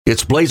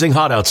It's blazing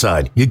hot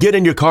outside. You get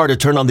in your car to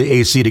turn on the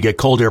AC to get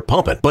cold air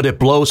pumping, but it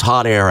blows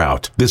hot air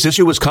out. This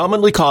issue is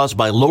commonly caused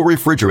by low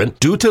refrigerant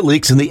due to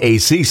leaks in the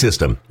AC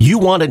system. You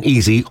want an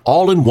easy,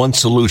 all-in-one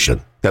solution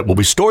that will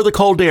restore the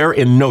cold air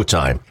in no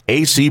time.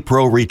 AC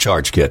Pro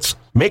Recharge Kits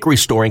make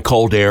restoring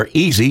cold air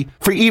easy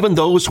for even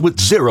those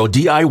with zero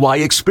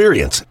DIY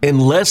experience in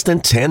less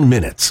than 10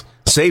 minutes.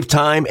 Save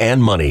time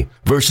and money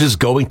versus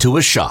going to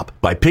a shop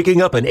by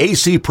picking up an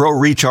AC Pro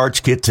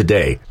Recharge Kit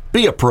today.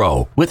 Be a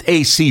pro with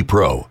AC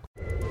Pro.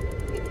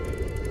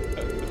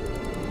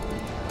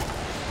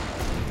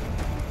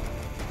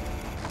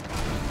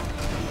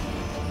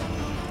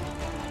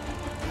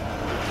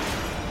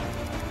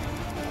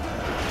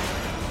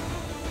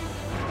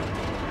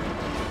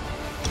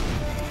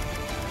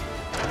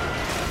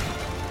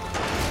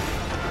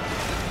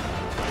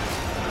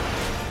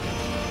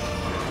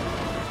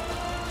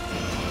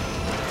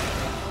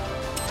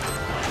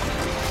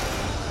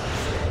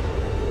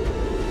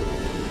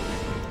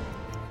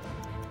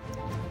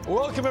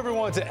 Welcome,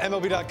 everyone, to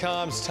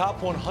MLB.com's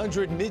Top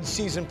 100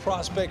 Midseason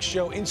Prospects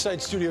Show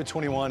inside Studio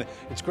 21.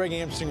 It's Greg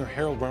Amsinger,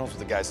 Harold Reynolds, with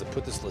the guys that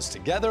put this list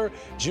together,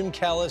 Jim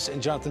Callis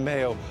and Jonathan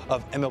Mayo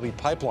of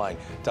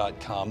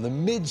MLBpipeline.com. The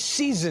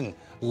midseason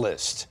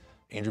list.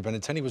 Andrew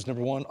Benintendi was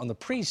number one on the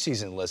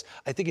preseason list.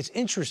 I think it's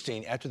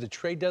interesting after the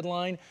trade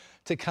deadline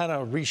to kind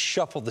of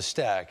reshuffle the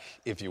stack,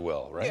 if you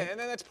will, right? Yeah, and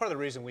that's part of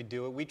the reason we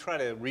do it. We try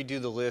to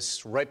redo the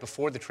list right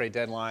before the trade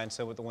deadline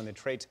so when the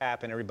trades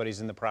happen,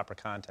 everybody's in the proper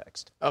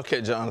context.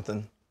 Okay,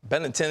 Jonathan.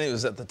 Benintendi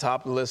was at the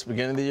top of the list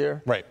beginning of the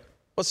year. Right.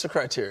 What's the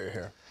criteria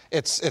here?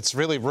 It's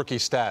really rookie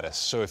status.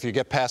 So if you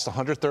get past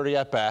 130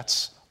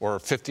 at-bats or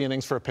 50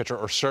 innings for a pitcher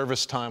or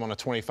service time on a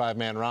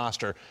 25-man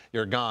roster,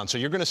 you're gone. So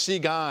you're going to see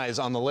guys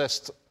on the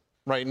list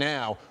right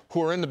now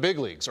who are in the big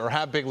leagues or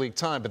have big league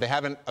time, but they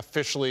haven't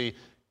officially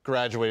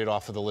graduated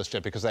off of the list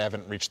yet because they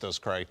haven't reached those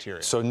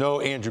criteria. So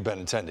no Andrew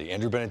Benintendi.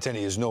 Andrew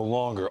Benintendi is no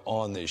longer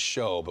on this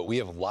show, but we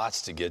have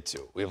lots to get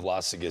to.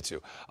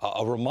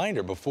 A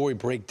reminder, before we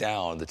break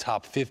down the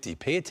top 50,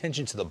 pay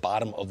attention to the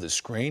bottom of the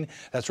screen.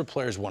 That's where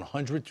players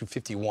 100 through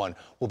 51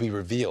 will be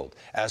revealed.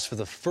 As for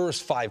the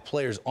first 5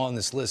 players on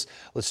this list,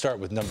 let's start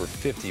with number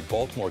 50.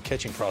 Baltimore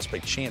catching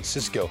prospect Chance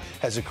Sisco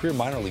has a career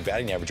minor league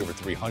batting average over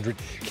 300,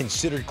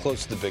 considered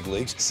close to the big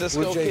leagues.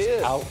 Cisco Blue Jays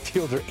kid.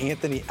 outfielder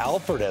Anthony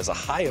Alford has a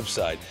high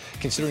upside,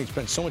 considering he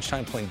spent so much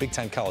time playing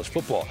big-time college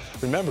football.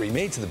 Remember, he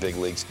made it to the big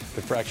leagues,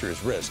 but fractured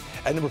his wrist.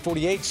 At number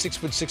 48,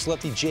 6'6"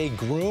 lefty Jay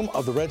Groom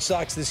of the Red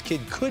Sox. This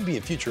kid could be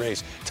a future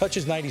ace.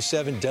 Touches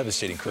 97,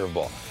 devastating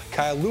curveball.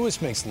 Kyle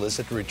Lewis makes the list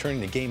after returning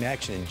to game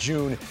action in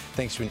June,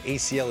 thanks to an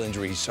ACL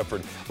injury he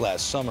suffered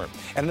last summer.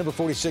 At number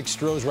 46,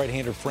 Stros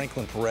right-hander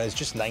Franklin Perez,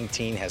 just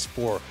 19, has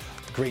 4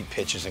 great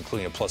pitches,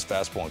 including a plus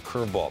fastball and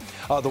curveball.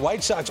 The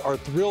White Sox are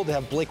thrilled to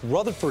have Blake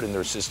Rutherford in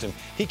their system.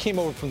 He came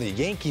over from the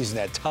Yankees in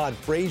that Todd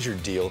Frazier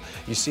deal.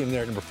 You see him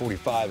there at number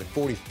 45. At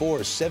 44,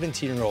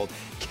 17-year-old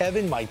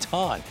Kevin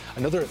Maitan,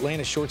 another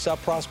Atlanta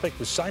shortstop prospect,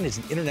 was signed as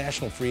an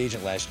international free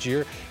agent last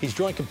year. He's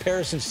drawing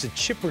comparisons to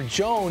Chipper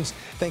Jones,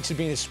 thanks to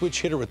being a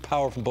switch hitter with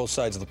power from both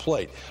sides of the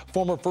plate.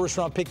 Former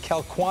first-round pick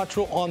Cal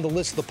Quantrill on the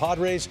list of the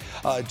Padres.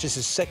 Just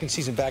his second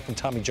season back from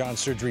Tommy John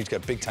surgery. He's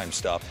got big-time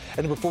stuff.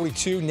 At number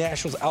 42,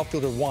 Nationals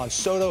outfielder Juan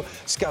Soto.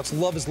 Scouts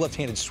love his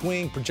left-handed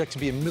swing, projected to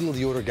be a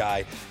middle-of-the-order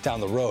guy down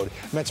the road.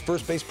 Mets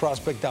first base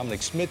prospect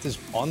Dominic Smith is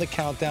on the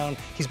countdown.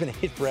 He's been a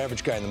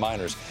hit-for-average guy in the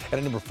minors. And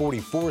at number 40,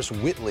 Forrest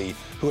Whitley,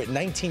 who at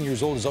 19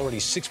 years old is already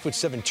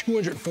 6'7",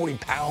 240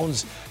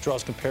 pounds,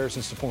 draws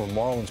comparisons to former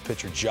Marlins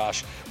pitcher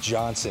Josh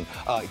Johnson.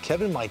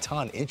 Kevin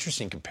Maitan,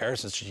 interesting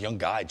comparisons to a young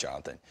guy,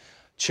 Jonathan.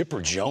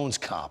 Chipper Jones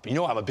comp. You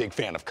know I'm a big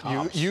fan of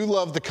comps. You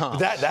love the comps.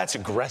 That's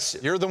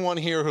aggressive. You're the one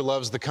here who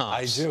loves the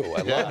comps. I do.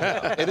 I love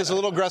it. It is a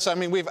little aggressive. I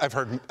mean, I've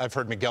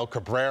heard Miguel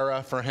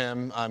Cabrera for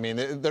him. I mean,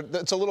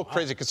 it's a little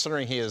crazy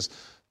considering he is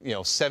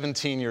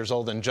 17 years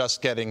old and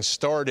just getting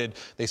started.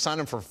 They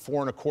signed him for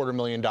 $4.25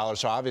 million.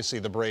 So obviously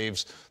the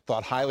Braves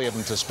thought highly of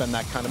him to spend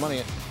that kind of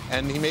money.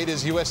 And he made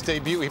his U.S.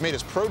 debut. He made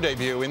his pro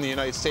debut in the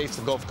United States,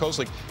 the Gulf Coast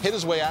League. Hit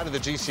his way out of the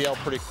GCL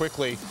pretty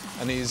quickly,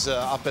 and he's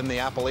up in the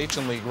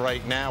Appalachian League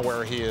right now,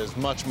 where he is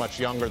much, much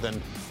younger than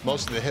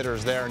most of the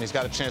hitters there, and he's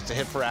got a chance to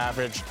hit for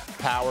average,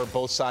 power,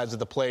 both sides of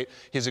the plate.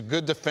 He's a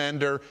good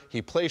defender.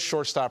 He plays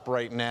shortstop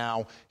right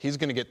now. He's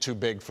going to get too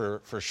big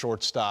for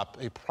shortstop.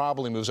 He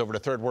probably moves over to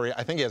third, where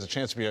I think he has a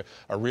chance to be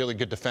a really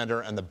good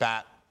defender, and the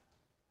bat,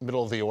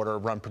 middle of the order,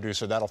 run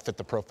producer. That'll fit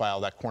the profile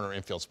of that corner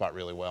infield spot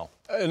really well.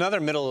 Another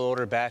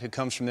middle-order bat who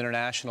comes from the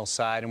international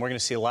side, and we're going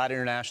to see a lot of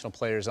international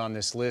players on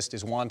this list,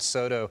 is Juan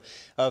Soto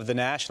of the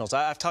Nationals.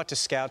 I've talked to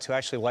scouts who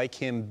actually like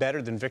him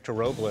better than Victor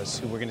Robles,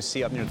 who we're going to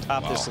see up near the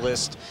top of this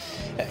list.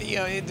 We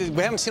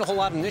haven't seen a whole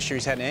lot of him this year.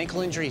 He's had an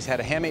ankle injury. He's had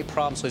a hamate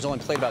problem, so he's only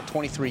played about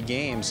 23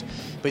 games.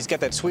 But he's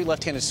got that sweet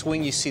left-handed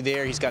swing you see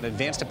there. He's got an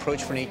advanced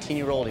approach for an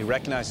 18-year-old. He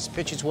recognizes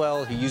pitches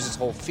well. He uses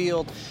whole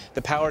field.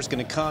 The power is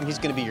going to come. He's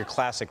going to be your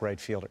classic right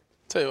fielder.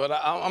 Tell you what,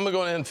 I'm going to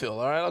go to infield,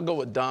 all right? I'll go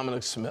with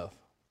Dominic Smith.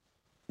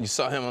 You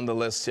saw him on the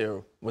list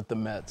here with the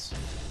Mets.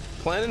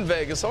 playing in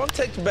Vegas. I want to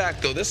take you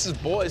back, though. This is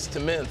boys to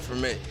men for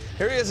me.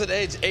 Here he is at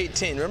age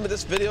 18. Remember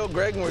this video,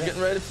 Greg, when we're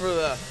getting ready for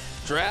the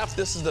draft?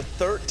 This is the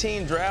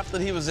 13 draft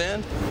that he was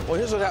in. Well,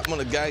 here's what happened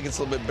when a guy gets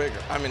a little bit bigger.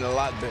 I mean, a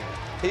lot bigger.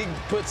 He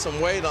put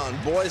some weight on,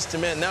 boys to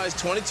men. Now he's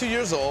 22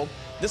 years old.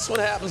 This is what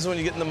happens when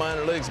you get in the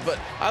minor leagues. But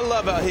I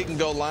love how he can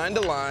go line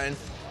to line,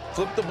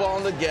 flip the ball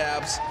in the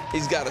gaps.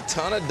 He's got a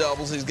ton of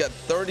doubles. He's got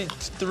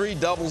 33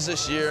 doubles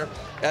this year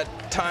at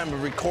time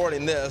of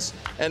recording this.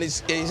 And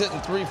he's hitting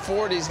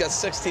 340. He's got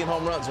 16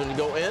 home runs. When you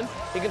go in,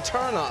 he can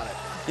turn on it.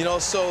 You know,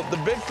 so the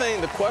big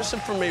thing, the question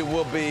for me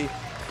will be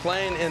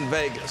playing in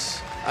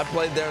Vegas. I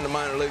played there in the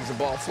minor leagues, the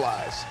ball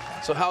flies.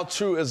 So how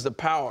true is the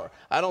power?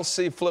 I don't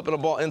see flipping a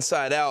ball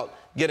inside out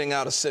getting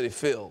out of Citi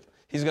Field.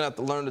 He's going to have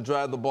to learn to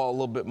drive the ball a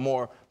little bit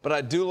more. But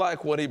I do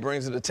like what he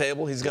brings to the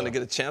table. He's going to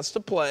get a chance to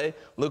play.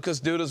 Lucas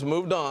Duda's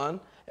moved on,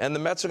 and the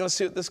Mets are going to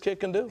see what this kid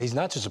can do. He's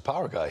not just a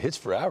power guy. Hits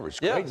for average.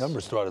 Great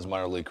numbers throughout his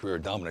minor league career,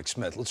 Dominic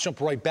Smith. Let's jump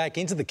right back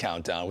into the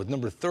countdown with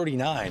number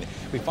 39.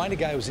 We find a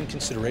guy who's in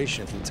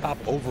consideration for the top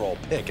overall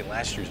pick in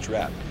last year's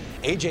draft.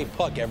 A.J.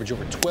 Puck averaged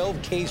over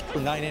 12 Ks per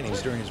 9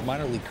 innings during his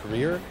minor league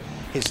career.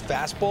 His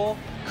fastball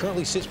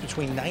currently sits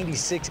between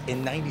 96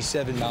 and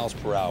 97 miles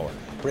per hour.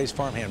 Braves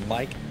farmhand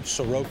Mike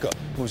Soroka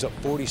moves up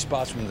 40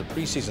 spots from the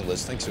preseason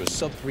list thanks to a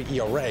sub-3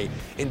 ERA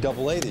in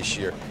Double-A this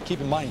year.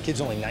 Keep in mind,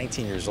 kid's only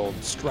 19 years old,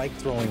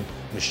 strike-throwing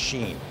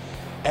machine.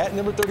 At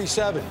number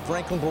 37,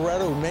 Franklin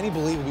Barreto, who many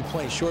believe will be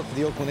playing short for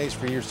the Oakland A's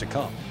for years to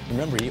come.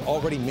 Remember, he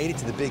already made it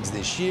to the bigs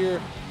this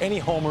year, and he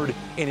homered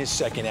in his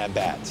second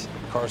at-bat.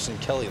 Carson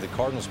Kelly of the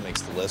Cardinals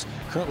makes the list,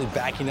 currently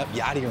backing up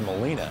Yadier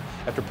Molina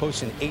after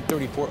posting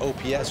 834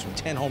 OPS from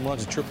 10 home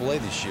runs at AAA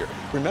this year.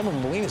 Remember,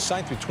 Molina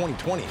signed through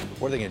 2020.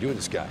 What are they going to do with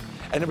this guy?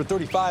 At number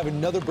 35,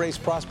 another Braves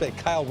prospect,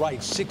 Kyle Wright,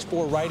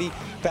 6'4" righty.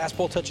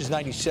 Fastball touches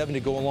 97 to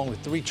go along with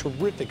 3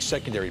 terrific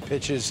secondary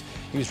pitches.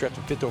 He was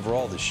drafted 5th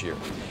overall this year.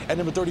 At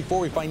number 34,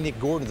 we find Nick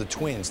Gordon of the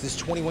Twins. This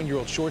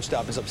 21-year-old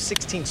shortstop is up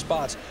 16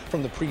 spots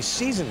from the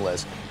preseason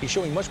list. He's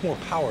showing much more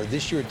power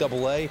this year at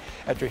Double-A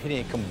after hitting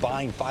a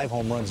combined 5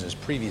 home runs in his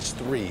previous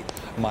 3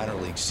 minor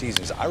league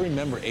seasons. I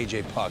remember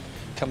A.J. Puck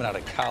coming out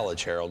of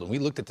college, Harold, and we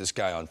looked at this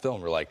guy on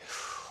film. We're like,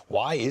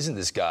 why isn't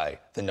this guy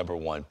the number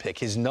 1 pick?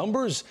 His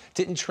numbers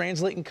didn't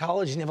translate in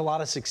college. He didn't have a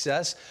lot of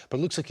success, but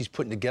it looks like he's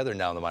putting together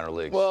now in the minor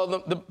leagues. Well,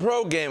 the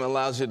pro game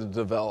allows you to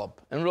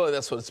develop, and really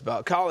that's what it's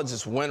about. College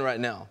is win right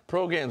now.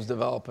 Pro game's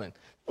developing.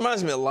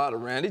 Reminds me a lot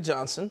of Randy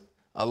Johnson,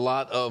 a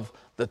lot of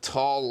the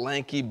tall,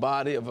 lanky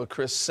body of a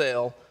Chris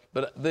Sale,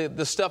 but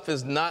the stuff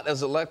is not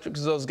as electric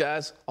as those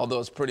guys, although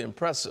it's pretty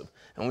impressive.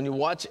 And when you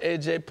watch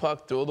A.J.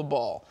 Puck throw the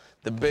ball,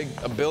 the big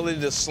ability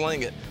to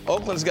sling it.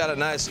 Oakland's got a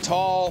nice,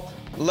 tall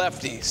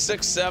lefty,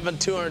 6'7",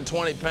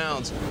 220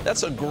 pounds.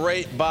 That's a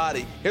great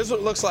body. Here's what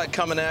it looks like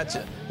coming at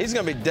you. He's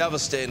going to be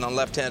devastating on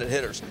left-handed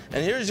hitters.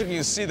 And here's you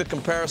can see the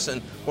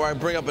comparison where I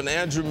bring up an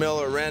Andrew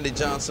Miller, Randy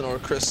Johnson, or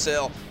Chris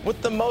Sale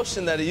with the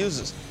motion that he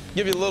uses.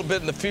 Give you a little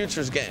bit in the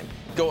futures game.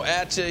 Go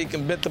at you. He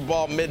can hit the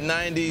ball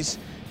mid-90s.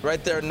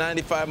 Right there,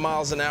 95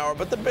 miles an hour.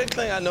 But the big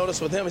thing I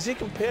noticed with him is he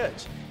can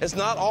pitch. It's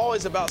not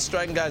always about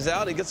striking guys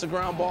out. He gets a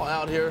ground ball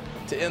out here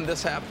to end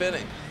this half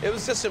inning. It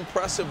was just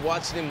impressive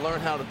watching him learn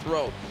how to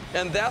throw.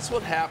 And that's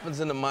what happens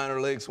in the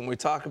minor leagues when we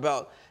talk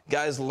about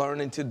guys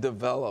learning to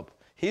develop.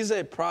 He's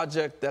a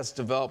project that's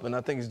developing. I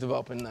think he's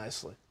developing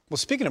nicely. Well,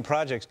 speaking of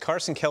projects,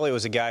 Carson Kelly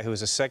was a guy who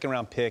was a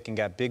second-round pick and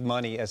got big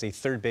money as a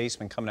third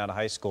baseman coming out of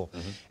high school.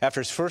 After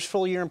his first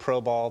full year in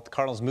pro ball, the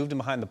Cardinals moved him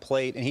behind the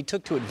plate, and he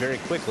took to it very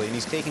quickly, and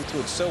he's taking to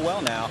it so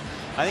well now.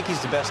 I think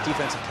he's the best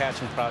defensive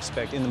catching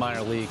prospect in the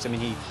minor leagues. I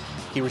mean,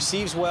 he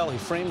receives well, he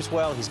frames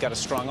well, he's got a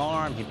strong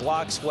arm, he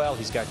blocks well,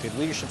 he's got good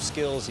leadership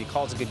skills, he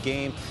calls a good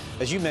game.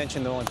 As you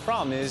mentioned, the only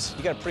problem is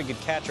you got a pretty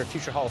good catcher, a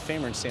future Hall of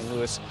Famer in St.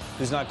 Louis,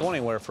 who's not going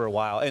anywhere for a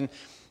while. And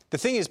the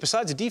thing is,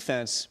 besides the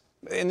defense,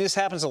 and this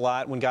happens a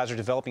lot when guys are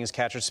developing as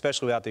catchers,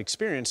 especially without the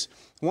experience.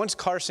 Once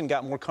Carson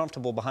got more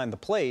comfortable behind the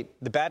plate,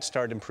 the bat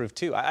started to improve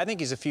too. I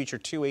think he's a future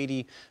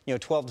 280,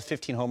 12 to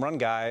 15 home run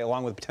guy,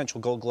 along with a potential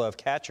Gold Glove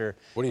catcher.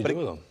 What do you do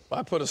with him?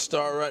 I put a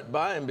star right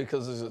by him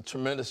because there's a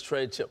tremendous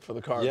trade chip for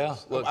the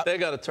Cardinals. Yeah. Look, they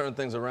got to turn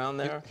things around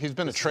there. He's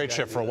been a trade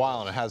chip for a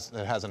while, and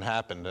it hasn't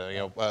happened.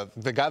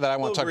 The guy that I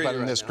want to talk about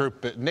in this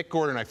group, Nick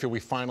Gordon, I feel we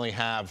finally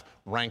have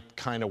ranked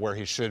kind of where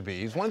he should be.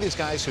 He's one of these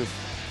guys who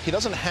he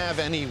doesn't have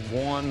any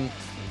one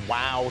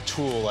wow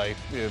tool, like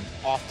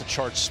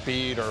off-the-chart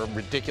speed or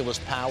ridiculous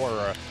power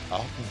or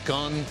a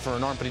gun for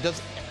an arm, but he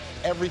does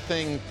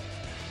everything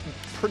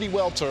pretty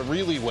well to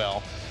really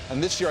well.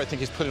 And this year, I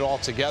think he's put it all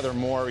together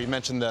more. You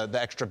mentioned the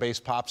extra base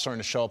pop starting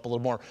to show up a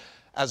little more.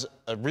 As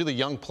a really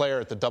young player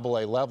at the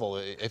Double-A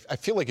level, I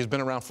feel like he's been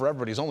around forever,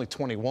 but he's only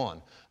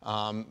 21.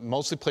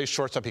 Mostly plays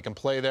shortstop. He can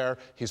play there.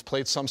 He's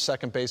played some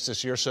second base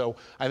this year. So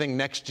I think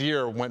next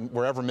year,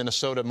 wherever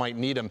Minnesota might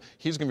need him,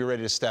 he's going to be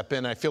ready to step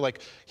in. I feel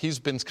like he's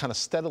been kind of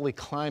steadily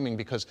climbing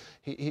because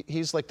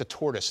he's like the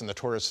tortoise in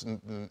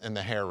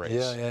the hare race.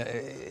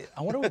 Yeah.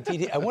 I wonder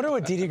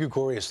what Didi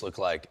Gregorius looked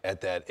like at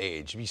that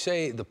age. You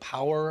say the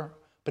power,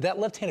 but that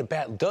left-handed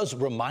bat does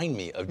remind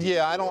me of Didi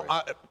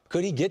Gregorius.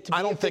 Could he get to be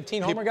a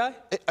 15-homer guy?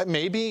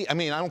 Maybe. I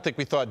mean, I don't think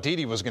we thought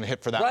Didi was going to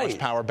hit for that much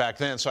power back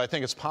then. So I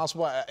think it's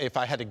possible. If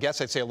I had to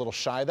guess, I'd say a little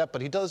shy of that.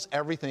 But he does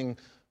everything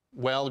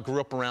well, grew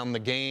up around the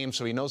game,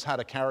 so he knows how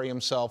to carry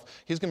himself.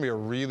 He's going to be a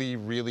really,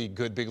 really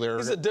good big leader.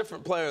 He's a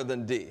different player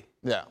than D.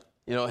 Yeah.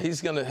 You know,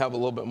 he's going to have a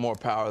little bit more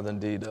power than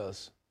D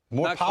does.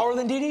 More power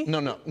than Didi?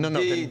 No.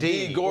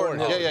 D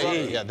Gordon.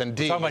 Yeah, than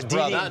D. We're talking about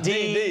Didi. Not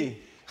D.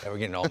 Yeah, we're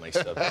getting all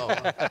mixed up.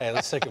 Hey,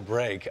 let's take a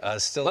break.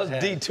 Let's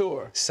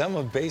detour. Some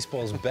of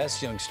baseball's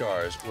best young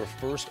stars were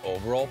first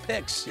overall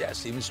picks. Yeah,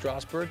 Steven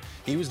Strasburg,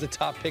 he was the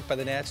top pick by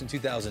the Nats in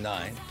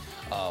 2009.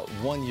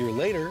 1 year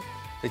later,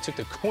 they took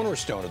the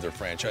cornerstone of their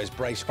franchise,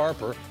 Bryce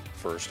Harper,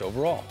 first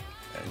overall.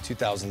 And in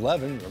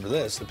 2011, remember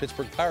this, the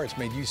Pittsburgh Pirates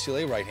made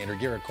UCLA right-hander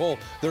Garrett Cole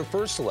their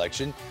first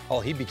selection.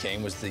 All he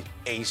became was the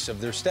ace of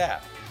their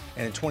staff.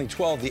 And in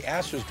 2012, the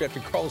Astros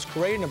drafted Carlos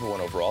Correa #1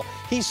 overall.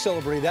 He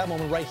celebrated that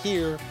moment right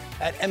here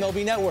at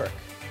MLB Network.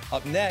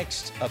 Up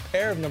next, a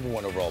pair of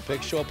 #1 overall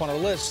picks show up on our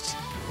lists.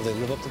 Will they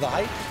live up to the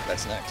hype?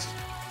 That's next.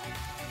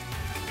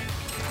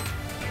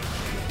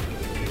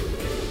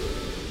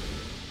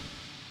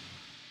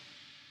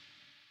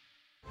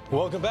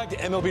 Welcome back to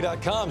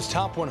MLB.com's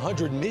Top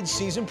 100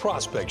 Mid-Season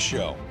Prospect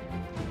Show.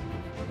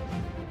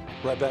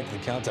 Right back to the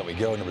countdown we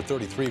go. Number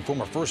 33,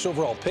 former first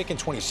overall pick in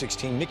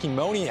 2016, Mickey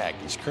Moniak.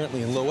 He's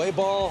currently in low A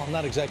ball,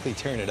 not exactly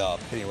tearing it up,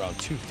 hitting around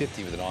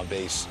 250 with an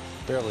on-base,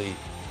 barely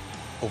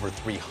over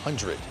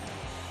 300.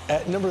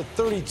 At number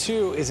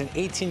 32 is an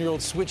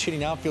 18-year-old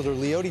switch-hitting outfielder,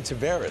 Leody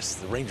Taveras.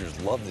 The Rangers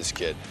love this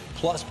kid.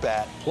 Plus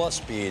bat, plus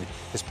speed.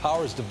 His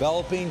power is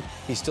developing.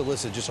 He's still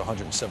listed at just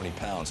 170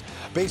 pounds.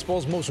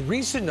 Baseball's most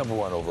recent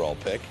 #1 overall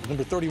pick,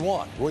 number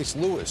 31, Royce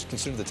Lewis,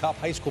 considered the top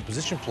high school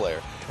position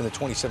player in the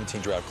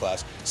 2017 draft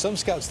class. Some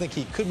scouts think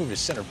he could move to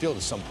center field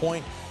at some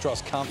point.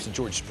 Draws comps to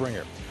George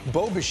Springer.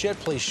 Bo Bichette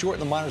plays short in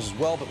the minors as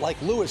well, but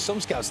like Lewis, some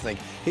scouts think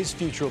his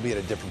future will be at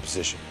a different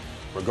position.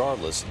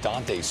 Regardless,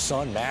 Dante's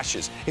son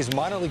mashes. His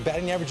minor league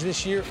batting average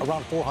this year,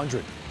 around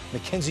 400.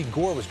 Mackenzie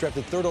Gore was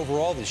drafted 3rd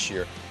overall this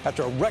year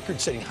after a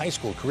record-setting high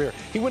school career.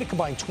 He went a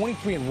combined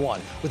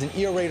 23-1 with an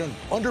ERA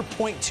under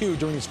 .2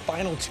 during his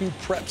final 2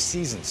 prep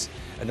seasons.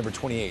 At number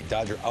 28,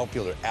 Dodger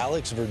outfielder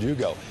Alex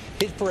Verdugo.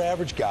 Hit for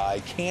average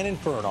guy, cannon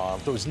for an arm,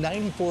 throws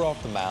 94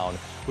 off the mound,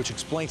 which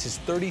explains his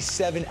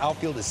 37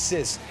 outfield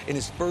assists in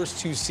his first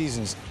 2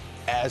 seasons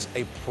as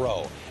a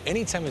pro.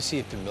 Anytime I see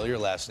a familiar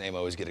last name, I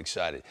always get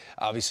excited.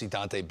 Obviously,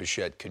 Dante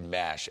Bichette could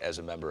mash as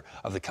a member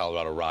of the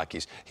Colorado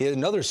Rockies. He had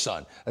another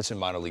son that's in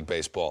minor league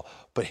baseball,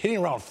 but hitting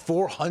around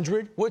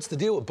 400? What's the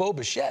deal with Bo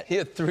Bichette? He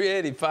had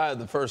 385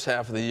 the first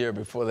half of the year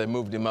before they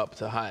moved him up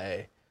to high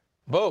A.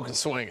 Bo can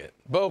swing it.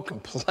 Bo can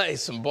play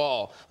some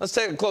ball. Let's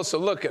take a closer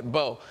look at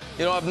Bo.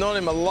 You know, I've known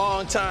him a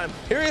long time.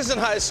 Here he is in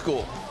high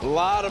school. A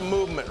lot of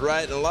movement,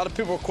 right? And a lot of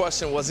people were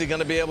questioning, was he going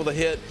to be able to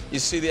hit? You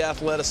see the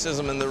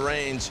athleticism and the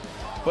range.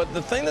 But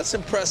the thing that's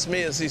impressed me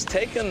is he's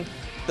taken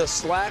the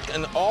slack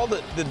and all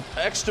the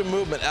extra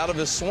movement out of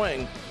his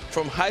swing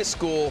from high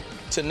school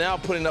to now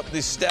putting up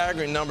these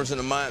staggering numbers in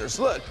the minors.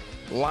 Look,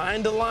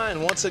 line to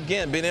line, once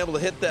again, being able to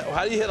hit that.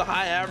 How do you hit a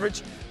high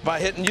average? By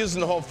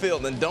using the whole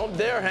field. And don't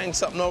dare hang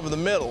something over the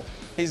middle.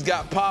 He's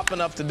got pop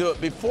enough to do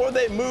it. Before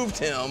they moved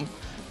him,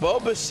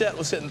 Bo Bichette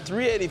was hitting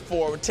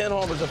 384 with 10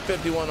 homers and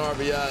 51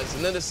 RBIs.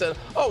 And then they said,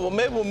 oh, well,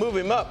 maybe we'll move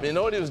him up. You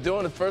know what he was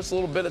doing the first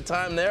little bit of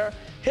time there?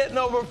 Hitting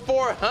over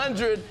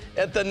 400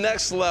 at the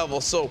next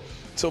level. So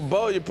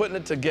Bo, you're putting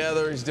it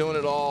together. He's doing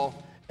it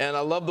all. And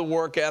I love the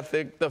work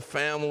ethic, the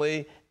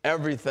family,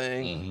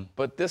 everything. Mm-hmm.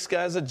 But this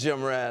guy's a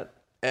gym rat.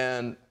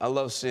 And I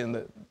love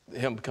seeing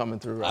him coming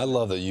through right I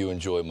love that you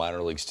enjoy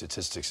minor league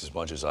statistics as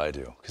much as I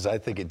do, because I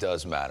think it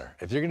does matter.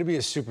 If you're going to be a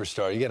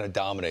superstar, you got to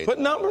dominate. Put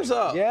numbers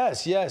up.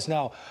 Yes.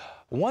 Now,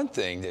 one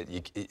thing that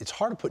it's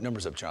hard to put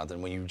numbers up,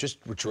 Jonathan, when you just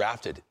were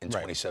drafted in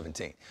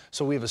 2017.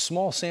 So we have a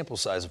small sample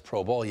size of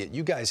pro ball, yet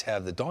you guys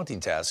have the daunting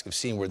task of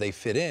seeing where they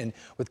fit in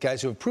with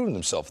guys who have proven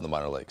themselves in the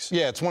minor leagues.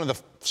 Yeah, it's one of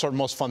the sort of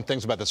most fun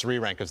things about this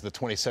re-rank is the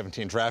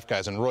 2017 draft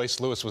guys, and Royce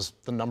Lewis was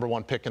the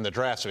 #1 pick in the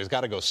draft, so he's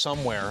got to go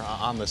somewhere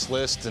on this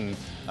list. And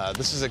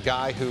this is a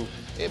guy who,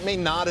 it may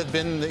not have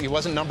been, he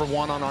wasn't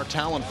 #1 on our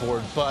talent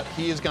board, but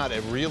he has got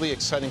a really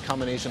exciting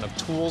combination of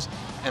tools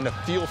and a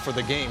feel for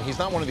the game. He's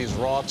not one of these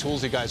raw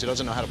toolsy guys who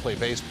doesn't know how to play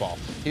baseball.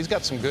 He's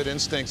got some good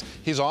instincts.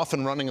 He's off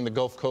and running in the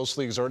Gulf Coast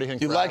Leagues already.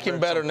 You like him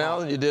better now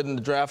than you did in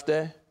the draft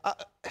day? I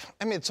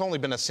mean, it's only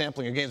been a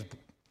sampling of games.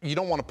 You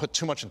don't want to put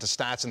too much into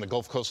stats in the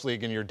Gulf Coast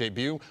League in your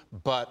debut,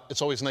 but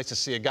it's always nice to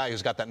see a guy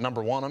who's got that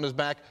 #1 on his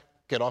back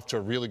get off to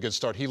a really good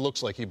start. He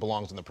looks like he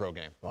belongs in the pro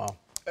game. Wow.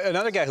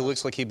 Another guy who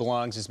looks like he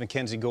belongs is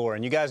Mackenzie Gore.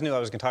 And you guys knew I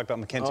was going to talk about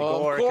Mackenzie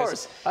Gore. Of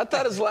course. I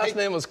thought his last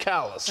name was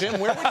Callis. Jim,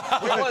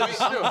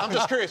 I'm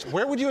just curious,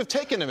 where would you have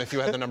taken him if you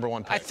had the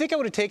 #1 pick? I think I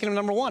would have taken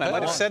him #1. I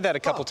might have said that a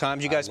couple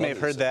times. You guys may have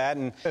heard that.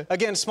 And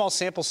again, small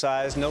sample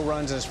size, no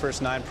runs in his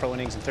first 9 pro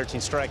innings and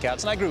 13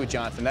 strikeouts. And I agree with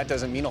Jonathan. That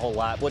doesn't mean a whole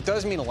lot. What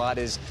does mean a lot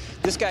is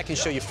this guy can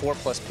show you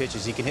 4+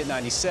 pitches. He can hit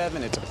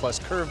 97. It's a plus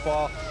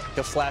curveball.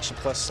 He'll flash a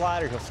plus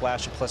slider. He'll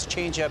flash a plus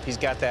changeup. He's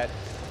got that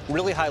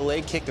really high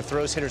leg kick that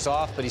throws hitters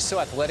off, but he's so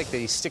athletic that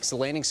he sticks the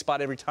landing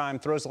spot every time,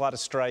 throws a lot of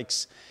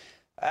strikes.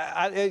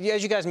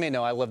 As you guys may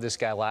know, I love this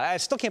guy a lot. I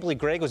still can't believe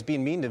Greg was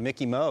being mean to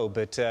Mickey Mo,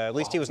 but at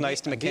least he was nice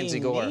to Mackenzie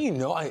Gore.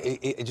 No,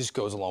 it just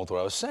goes along with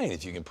what I was saying.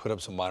 If you can put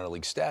up some minor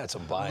league stats,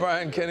 I'm buying.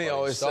 Brian Kenny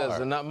always says,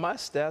 they're not my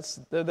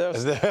stats, they're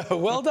theirs.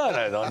 Well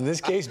done. In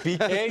this case,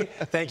 BK,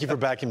 thank you for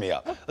backing me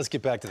up. Let's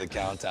get back to the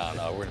countdown.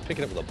 We're going to pick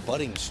it up with a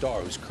budding star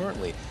who's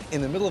currently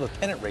in the middle of a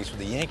pennant race with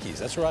the Yankees.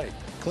 That's right.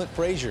 Clint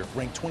Frazier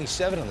ranked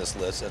 27 on this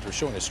list after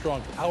showing a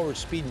strong power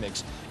speed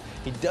mix.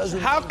 He doesn't.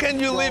 How can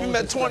you leave him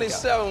at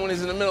 27 when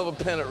he's in the middle of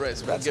a pennant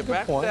race? We'll get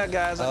back to that,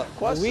 guys.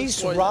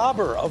 Luis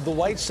Robert of the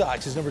White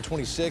Sox is number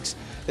 26.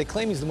 They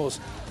claim he's the most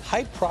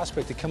hyped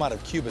prospect to come out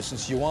of Cuba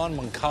since Yoan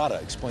Moncada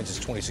explains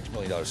his $26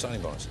 million signing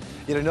bonus.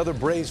 Yet another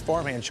Braves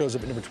farmhand shows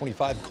up at number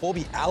 25.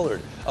 Colby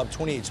Allard up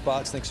 28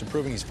 spots, thanks to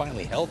proving he's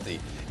finally healthy.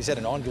 He's had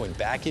an ongoing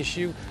back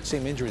issue,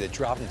 same injury that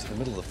dropped him to the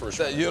middle of the first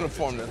round. That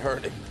uniform that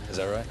hurt him. Is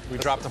that right? We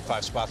dropped him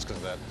 5 spots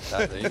because of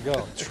that. There you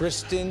go.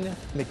 Tristan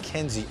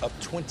McKenzie up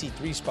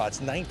 23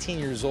 spots, 19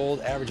 years old,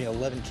 averaging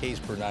 11 Ks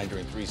per 9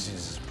 during 3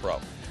 seasons as a pro.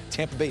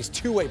 Tampa Bay's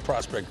two-way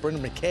prospect,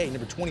 Brendan McKay,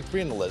 number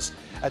 23 on the list,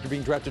 after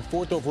being drafted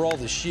 4th overall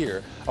this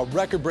year. A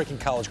record-breaking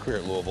college career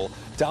at Louisville,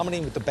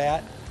 dominating with the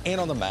bat and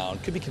on the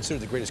mound, could be considered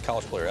the greatest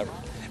college player ever.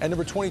 At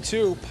number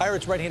 22,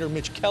 Pirates right-hander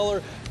Mitch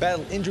Keller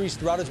battled injuries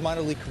throughout his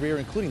minor league career,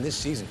 including this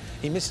season.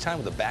 He missed time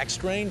with a back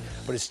strain,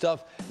 but his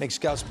stuff makes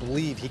scouts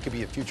believe he could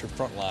be a future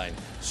frontline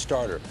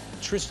starter.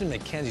 Tristan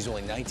McKenzie's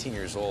only 19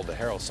 years old, but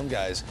Harold, some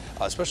guys,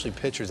 especially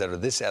pitchers that are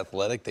this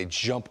athletic, they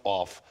jump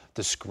off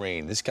the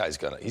screen. This guy's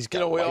he's got. You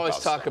know, we always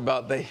talk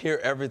about they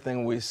hear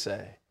everything we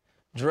say.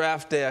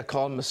 Draft day, I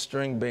called him a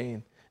string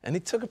bean, and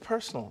he took it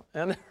personal,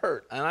 and it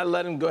hurt. And I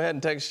let him go ahead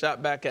and take a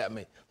shot back at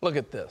me. Look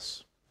at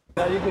this.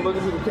 Now you can look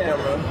into the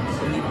camera,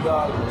 and you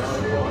got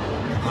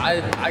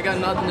I got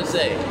nothing to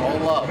say. All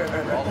love.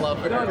 All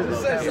love for Harold.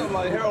 Say something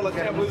like, Harold, I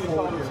can't believe you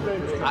called me a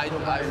string bean.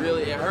 I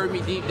really, it hurt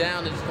me deep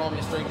down to just call me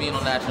a string bean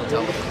on national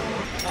television.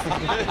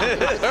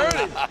 It hurt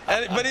him.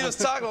 But he was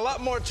talking a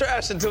lot more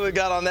trash until he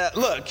got on that.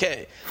 Look,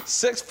 hey,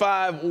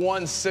 6'5",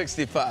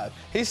 165.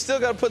 He's still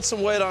got to put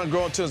some weight on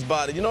growing to his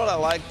body. You know what I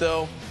like,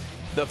 though?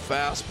 The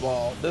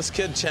fastball. This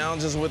kid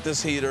challenges with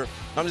this heater.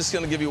 I'm just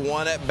going to give you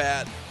one at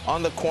bat.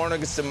 On the corner,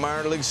 gets the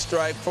minor league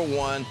strike for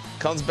 1,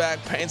 comes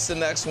back, paints the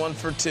next one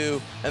for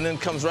 2, and then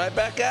comes right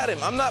back at him.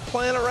 I'm not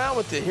playing around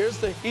with it. Here's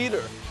the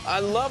heater.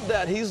 I love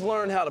that. He's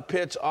learned how to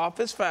pitch off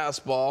his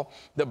fastball.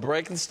 The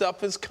breaking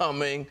stuff is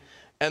coming,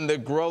 and the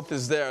growth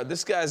is there.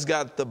 This guy's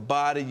got the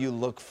body you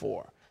look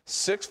for.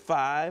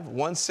 6'5",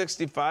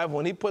 165.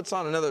 When he puts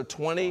on another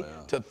 20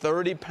 to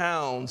 30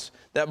 pounds,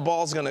 that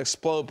ball's going to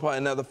explode probably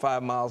another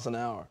 5 miles an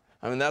hour.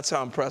 I mean, that's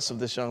how impressive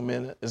this young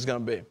man is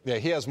going to be. Yeah,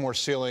 he has more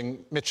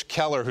ceiling. Mitch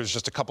Keller, who's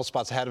just a couple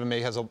spots ahead of him,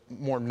 he has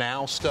more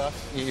now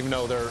stuff, even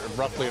though they're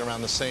roughly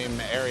around the same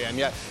area. And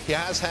yeah, he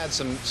has had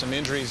some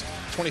injuries.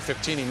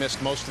 2015, he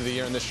missed most of the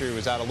year, and this year he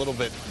was out a little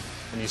bit.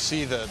 And you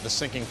see the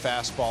sinking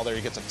fastball there.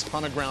 He gets a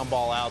ton of ground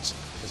ball outs.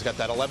 He's got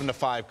that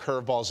 11-5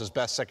 curveball as his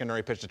best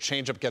secondary pitch. The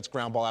changeup gets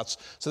ground ball outs.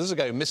 So this is a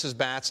guy who misses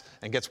bats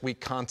and gets weak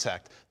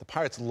contact. The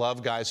Pirates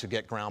love guys who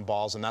get ground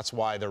balls, and that's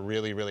why they're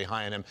really, really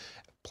high on him.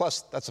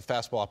 Plus, that's a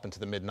fastball up into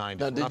the mid-90s.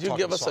 Now, did you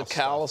give us a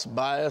callous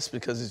bias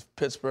because he's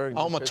Pittsburgh?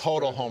 I'm a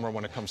total homer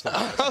when it comes to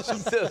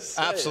that.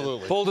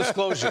 Absolutely. Full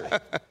disclosure.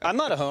 I'm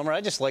not a homer. I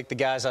just like the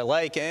guys I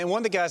like. And one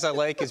of the guys I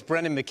like is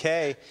Brendan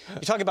McKay.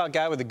 You talk about a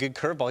guy with a good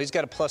curveball. He's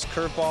got a plus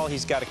curveball.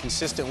 He's got a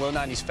consistent low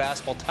 90s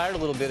fastball. Tired a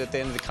little bit at the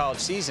end of the college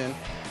season.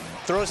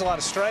 Throws a lot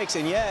of strikes,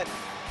 and yet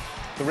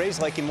the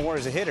Rays like him more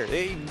as a hitter.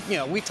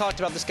 We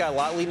talked about this guy a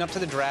lot leading up to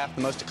the draft.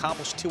 The most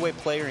accomplished two-way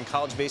player in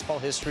college baseball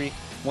history.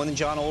 Won the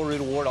John Olerud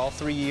Award all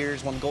 3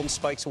 years. Won the Golden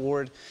Spikes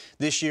Award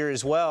this year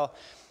as well.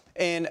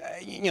 And,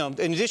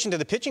 in addition to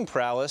the pitching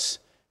prowess,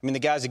 I mean, the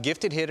guy's a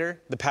gifted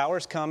hitter. The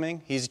power's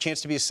coming. He has a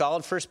chance to be a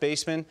solid first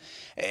baseman.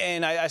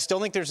 And I still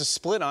think there's a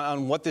split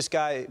on what this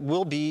guy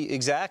will be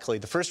exactly.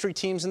 The first 3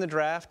 teams in the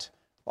draft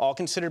all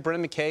considered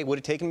Brendan McKay, would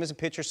have taken him as a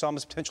pitcher, saw him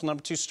as a potential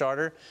number 2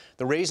 starter.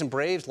 The Rays and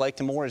Braves liked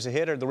him more as a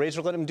hitter. The Rays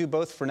are letting him do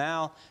both for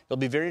now. It'll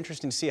be very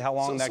interesting to see how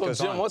long that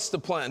goes on. Jim, what's the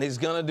plan? He's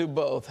going to do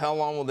both. How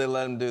long will they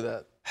let him do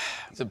that?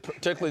 Is it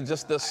particularly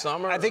just this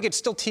summer? I think it's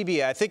still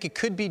TBA. I think it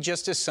could be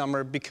just this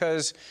summer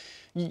because,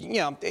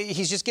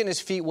 he's just getting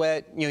his feet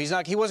wet. He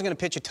wasn't going to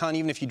pitch a ton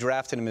even if you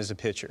drafted him as a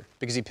pitcher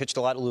because he pitched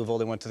a lot at Louisville.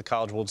 They went to the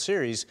College World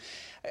Series.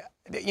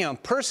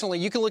 Personally,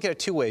 you can look at it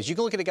 2 ways. You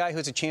can look at a guy who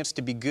has a chance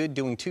to be good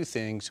doing 2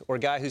 things or a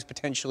guy who's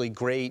potentially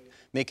great,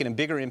 making a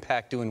bigger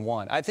impact doing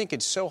 1. I think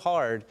it's so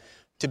hard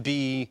to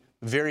be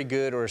very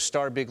good or a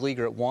star big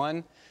leaguer at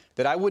 1.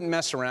 that I wouldn't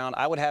mess around.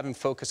 I would have him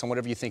focus on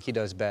whatever you think he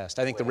does best.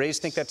 I think the Rays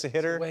think that's a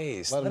hitter.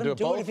 Let him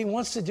do it if he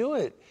wants to do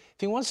it.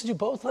 If he wants to do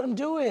both, let him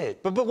do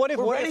it. But what if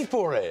we're ready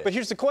for it? But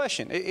here's the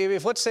question: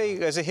 if let's say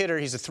as a hitter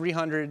he's a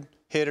 300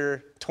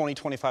 hitter, 20,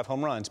 25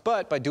 home runs,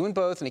 but by doing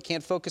both and he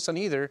can't focus on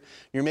either,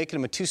 you're making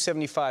him a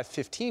 275,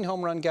 15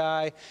 home run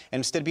guy, and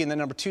instead of being the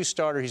number 2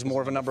 starter, he's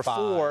more of a number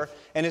 4,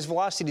 and his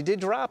velocity did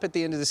drop at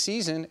the end of the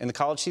season, and the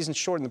college season's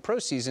short in the pro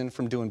season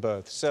from doing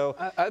both. So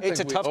I think it's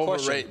a tough question.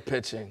 We overrate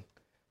pitching.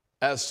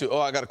 As to,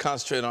 I got to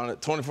concentrate on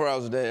it 24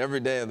 hours a day, every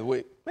day of the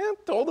week. Man,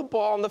 throw the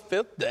ball on the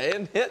 5th day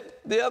and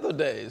hit the other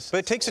days. But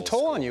it takes a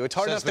toll on you. It's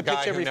hard enough to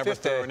pitch every 5th day. Never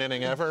threw an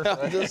inning ever.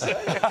 I'm just saying.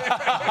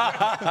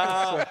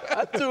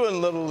 I threw in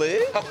Little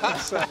League.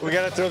 We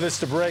got to throw this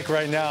to break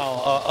right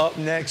now. Up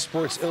next,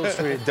 Sports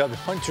Illustrated dubbed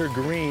Hunter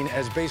Green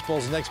as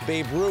baseball's next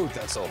Babe Ruth.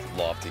 That's a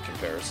lofty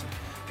comparison.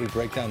 We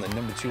break down the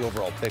number 2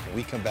 overall pick when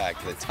we come back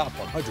to the Top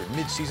 100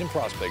 Midseason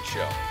Prospect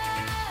Show.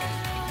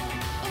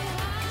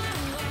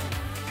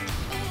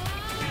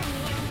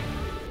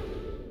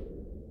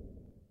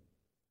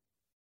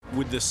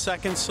 With the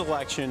second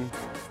selection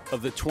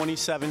of the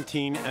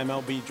 2017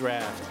 MLB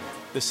Draft,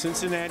 the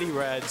Cincinnati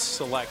Reds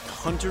select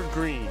Hunter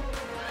Green.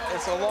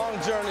 It's a long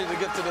journey to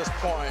get to this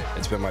point.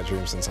 It's been my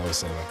dream since I was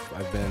 7.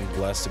 I've been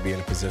blessed to be in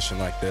a position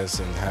like this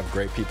and have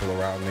great people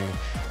around me,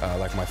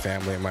 like my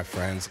family and my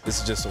friends.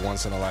 This is just a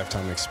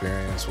once-in-a-lifetime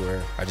experience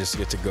where I just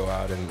get to go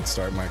out and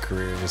start my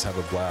career and just have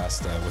a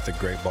blast with a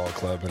great ball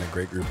club and a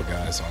great group of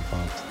guys, so I'm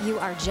pumped. You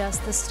are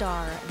just the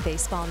star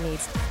baseball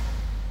needs.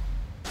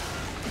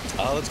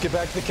 Let's get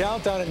back to the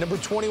countdown at number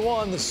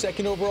 21, the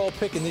second overall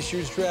pick in this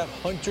year's draft,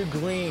 Hunter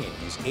Green.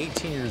 He's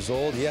 18 years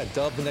old. Yeah,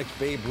 dubbed the next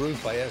Babe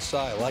Ruth by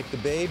SI. Like the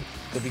Babe,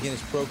 he'll begin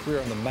his pro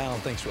career on the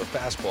mound thanks to a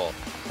fastball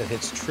that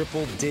hits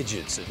triple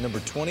digits at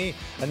number 20.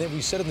 And then we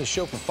said on the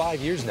show for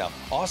 5 years now,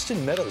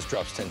 Austin Meadows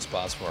drops 10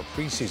 spots from our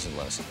preseason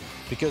list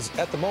because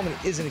at the moment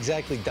it isn't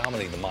exactly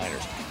dominating the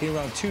minors. Hitting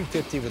around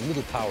 250 with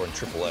little power in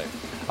AAA.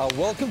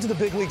 Welcome to the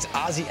big leagues,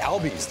 Ozzie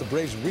Albies. The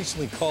Braves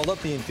recently called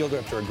up the infielder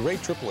after a great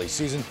AAA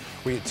season.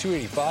 We hit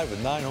 285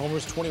 with 9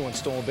 homers, 21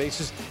 stolen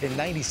bases in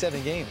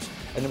 97 games.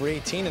 At number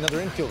 18, another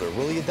infielder,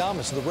 Willy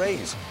Adames of the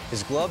Rays.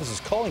 His glove is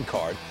his calling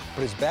card,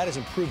 but his bat has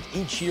improved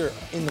each year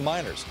in the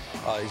minors.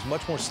 He's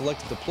much more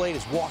selective to plate.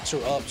 His walks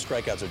are up,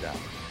 strikeouts are down.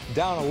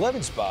 Down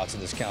 11 spots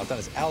in this countdown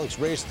is Alex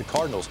Reyes of the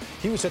Cardinals.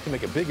 He was set to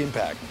make a big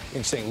impact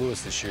in St.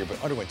 Louis this year,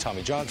 but underwent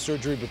Tommy John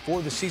surgery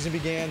before the season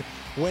began.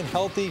 When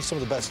healthy, some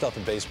of the best stuff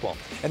in baseball.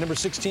 At number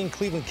 16,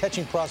 Cleveland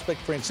catching prospect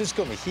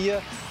Francisco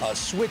Mejia, a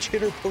switch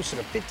hitter, posted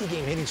a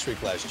 50-game hitting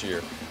streak last year,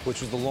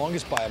 which was the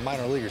longest by a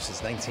minor leaguer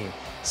since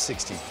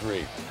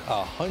 1963.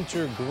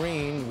 Hunter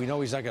Green, we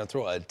know he's not going to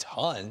throw a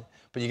ton,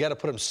 but you got to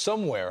put him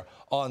somewhere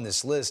on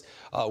this list.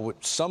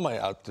 Some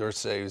out there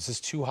say, is this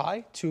too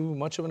high? Too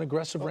much of an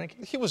aggressive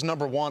ranking? He was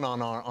number 1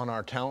 on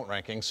our talent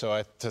ranking,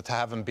 so to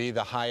have him be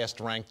the highest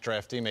ranked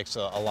draftee makes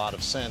a lot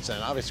of sense.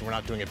 And obviously, we're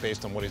not doing it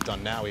based on what he's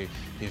done now.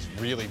 He's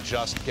really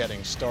just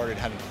getting started,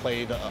 hadn't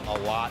played a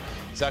lot.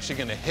 He's actually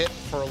going to hit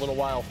for a little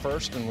while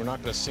first, and we're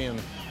not going to see him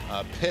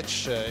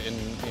pitch in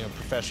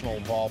professional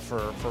ball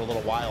for a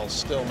little while.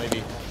 Still,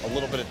 maybe a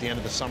little bit at the end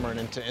of the summer and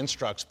into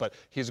instructs, but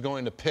he's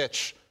going to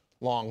pitch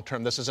long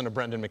term. This isn't a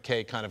Brendan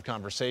McKay kind of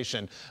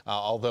conversation,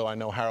 although I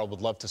know Harold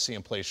would love to see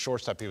him play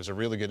shortstop. He was a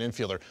really good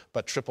infielder,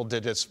 but triple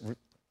digits,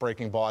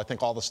 breaking ball, I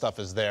think all the stuff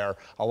is there.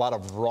 A lot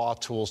of raw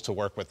tools to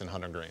work with in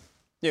Hunter Green.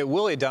 Yeah,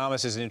 Willy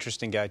Adames is an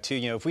interesting guy, too.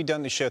 If we'd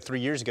done the show 3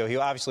 years ago, he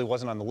obviously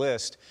wasn't on the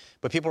list.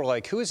 But people were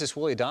like, who is this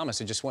Willy Adames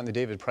who just won the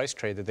David Price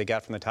trade that they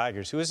got from the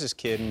Tigers? Who is this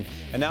kid?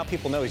 And now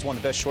people know he's one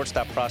of the best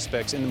shortstop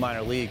prospects in the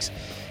minor leagues.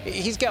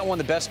 He's got one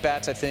of the best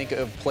bats, I think,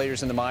 of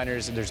players in the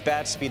minors. There's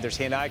bat speed, there's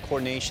hand-eye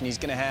coordination. He's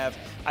going to have,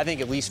 I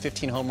think, at least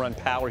 15 home run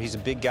power. He's a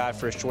big guy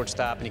for a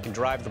shortstop, and he can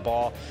drive the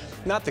ball.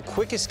 Not the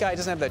quickest guy. He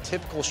doesn't have that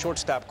typical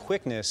shortstop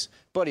quickness,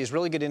 but he has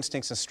really good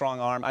instincts and strong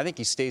arm. I think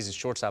he stays at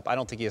shortstop. I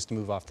don't think he has to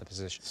move off the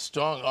position.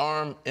 Strong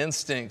arm,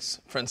 instincts.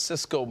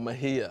 Francisco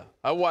Mejia.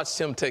 I watched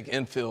him take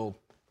infield.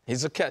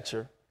 He's a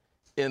catcher.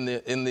 In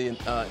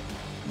the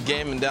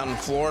game down in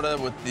Florida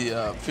with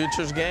the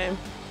Futures game.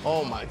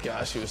 Oh, my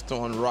gosh, he was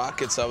throwing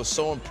rockets. I was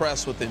so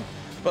impressed with him.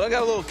 But I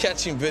got a little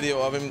catching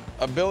video of him,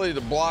 ability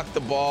to block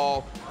the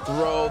ball,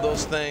 throw,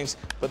 those things.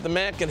 But the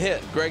man can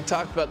hit. Greg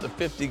talked about the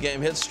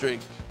 50-game hit streak.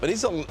 But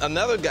he's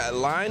another guy,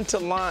 line to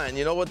line.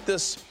 You know what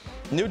this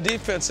new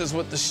defense is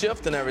with the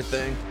shift and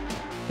everything?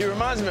 He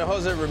reminds me of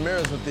Jose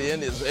Ramirez with the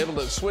Indians, able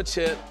to switch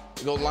hit,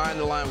 go line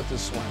to line with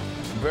his swing.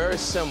 Very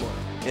similar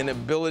in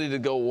ability to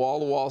go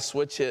wall-to-wall,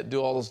 switch hit,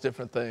 do all those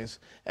different things.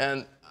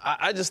 And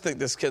I just think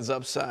this kid's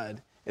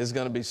upside is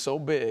going to be so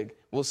big.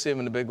 We'll see him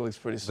in the big leagues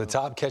pretty soon. The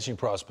top catching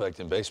prospect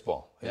in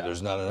baseball. Yeah.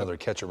 There's not another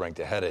catcher ranked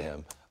ahead of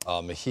him.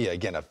 Mejia,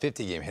 again, a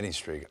 50-game hitting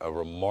streak, a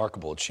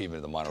remarkable achievement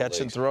in the minor leagues.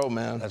 Catch and throw,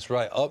 man. That's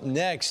right. Up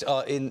next,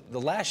 in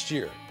the last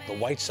year, the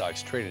White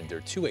Sox traded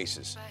their 2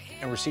 aces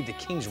and received a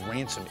king's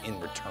ransom in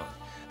return.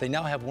 they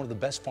now have one of the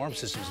best farm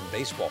systems in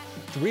baseball.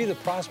 3 of the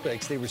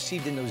prospects they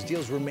received in those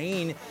deals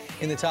remain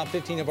in the top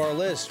 15 of our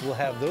list. We'll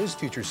have those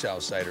future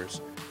Southsiders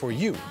for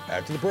you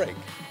after the break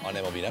on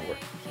MLB Network.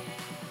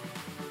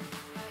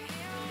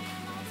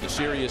 The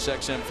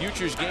SiriusXM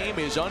Futures game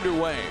is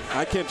underway.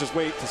 I can't just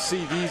wait to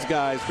see these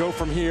guys go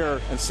from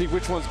here and see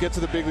which ones get to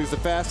the big leagues the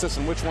fastest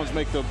and which ones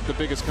make the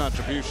biggest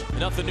contribution.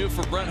 Nothing new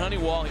for Brent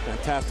Honeywell.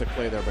 Fantastic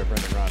play there by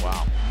Brendan Rodgers.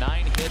 Wow.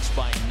 9 hits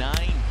by 9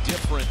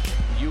 different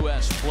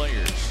U.S.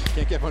 players.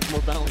 Can't get much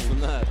more balance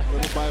than that.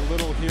 Little by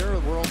little here,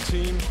 the world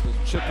team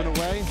is chipping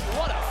away.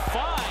 What a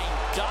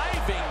fine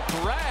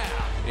diving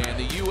grab. And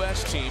the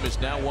U.S. team has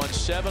now won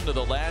 7 of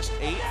the last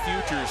 8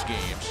 Futures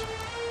games.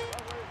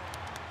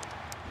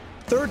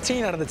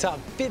 13 out of the top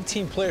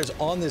 15 players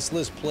on this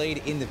list played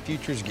in the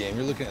Futures game.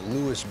 You're looking at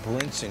Lewis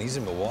Brinson. He's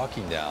in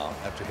Milwaukee now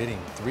after hitting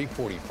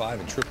 .345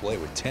 in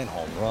AAA with 10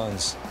 home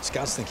runs.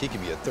 Scouts think he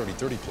could be a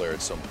 30-30 player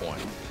at some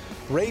point.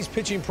 Rays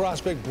pitching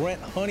prospect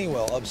Brent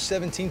Honeywell up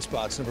 17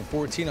 spots, number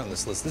 14 on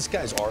this list. This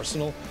guy's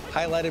arsenal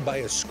highlighted by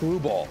a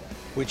screwball,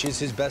 which is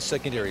his best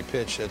secondary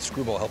pitch. That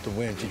screwball helped him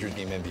win Futures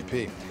game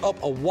MVP.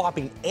 Up a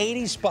whopping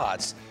 80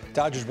 spots,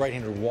 Dodgers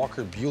right-hander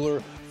Walker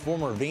Buehler,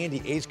 former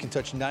Vandy ace, can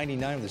touch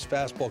 99 with his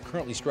fastball,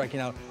 currently striking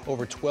out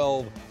over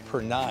 12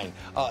 per 9.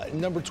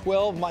 Number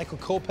 12, Michael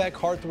Kopech,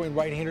 hard-throwing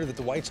right-hander that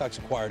the White Sox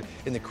acquired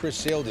in the Chris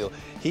Sale deal.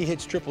 He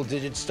hits triple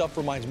digits. Stuff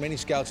reminds many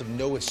scouts of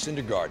Noah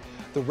Syndergaard.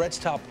 The Reds'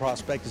 top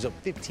prospect is up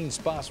 15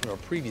 spots from our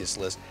previous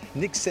list.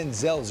 Nick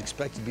Senzel is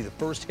expected to be the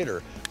first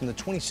hitter from the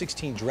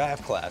 2016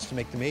 draft class to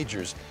make the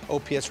majors.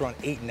 OPS around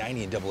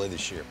 890 in AA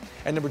this year.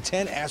 At number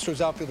 10,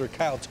 Astros outfielder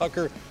Kyle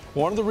Tucker.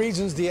 One of the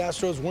reasons the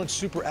Astros weren't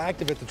super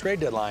active at the trade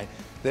deadline,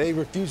 they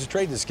refused to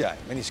trade this guy.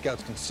 Many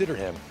scouts consider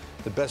him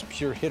the best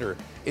pure hitter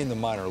in the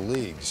minor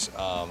leagues.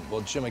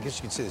 Well, Jim, I guess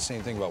you could say the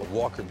same thing about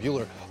Walker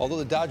Buehler. Although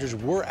the Dodgers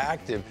were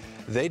active,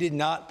 they did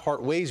not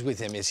part ways with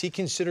him. Is he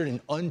considered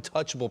an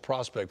untouchable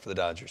prospect for the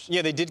Dodgers?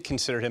 Yeah, they did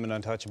consider him an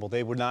untouchable.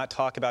 They would not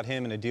talk about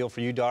him in a deal for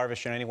you,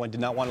 Darvish, or anyone.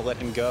 Did not want to let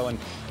him go. And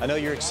I know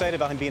you're excited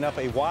about him being up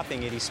a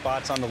whopping 80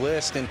 spots on the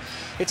list. And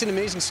it's an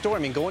amazing story. I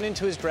mean, going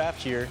into his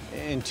draft year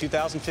in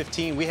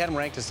 2015, we had him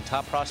ranked as the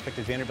top prospect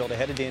at Vanderbilt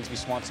ahead of Dansby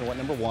Swanson, went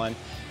number 1.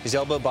 His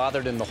elbow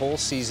bothered him the whole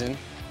season.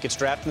 Gets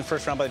drafted in the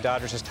first round by the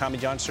Dodgers, has Tommy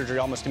John surgery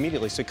almost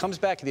immediately. So he comes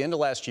back at the end of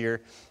last year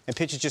and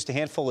pitches just a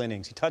handful of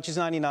innings. He touches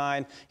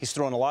 99. He's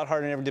throwing a lot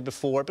harder than he ever did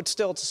before, but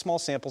still, it's a small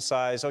sample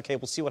size. Okay,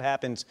 we'll see what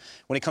happens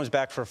when he comes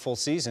back for a full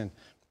season.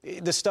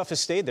 This stuff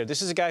has stayed there.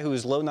 This is a guy who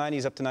was low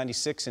 90s up to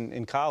 96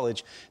 in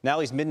college. Now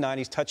he's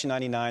mid-90s, touching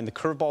 99. The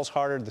curveball's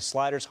harder, the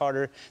slider's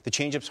harder, the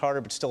changeup's harder,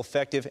 but still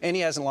effective. And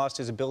he hasn't lost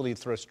his ability to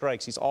throw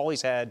strikes. He's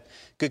always had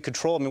good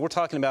control. I mean, we're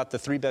talking about the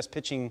 3 best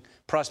pitching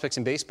prospects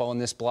in baseball in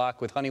this block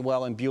with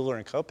Honeywell and Buehler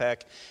and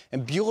Kopech.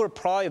 And Buehler,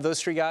 probably of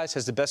those 3 guys,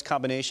 has the best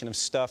combination of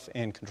stuff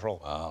and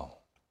control. Wow.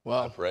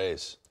 Well,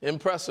 praise.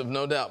 Impressive,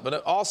 no doubt.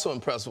 But also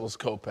impressive was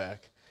Kopech.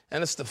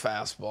 And it's the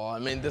fastball. I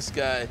mean, this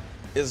guy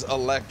is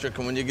electric,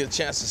 and when you get a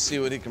chance to see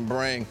what he can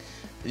bring,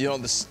 you know,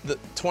 the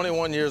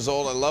 21 years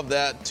old, I love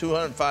that,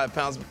 205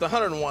 pounds, but the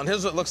 101,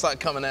 here's what it looks like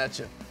coming at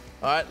you.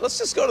 All right, let's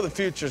just go to the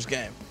Futures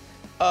game.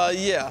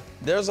 Yeah,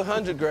 there's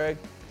 100, Greg.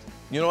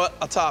 You know what?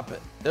 I'll top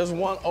it. There's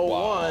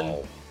 101.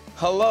 Wow.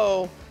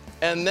 Hello.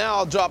 And now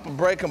I'll drop a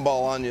breaking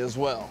ball on you as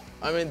well.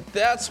 I mean,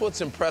 that's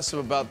what's impressive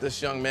about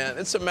this young man.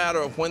 It's a matter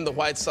of when the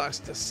White Sox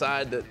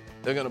decide that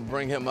they're going to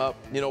bring him up.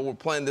 You know, we're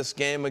playing this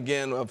game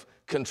again of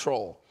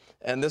control.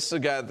 And this is a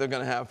guy that they're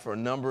going to have for a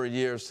number of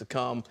years to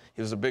come.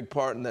 He was a big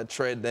part in that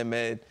trade they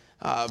made.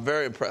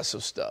 Very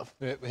impressive stuff.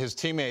 His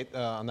teammate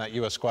on that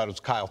U.S. squad was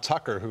Kyle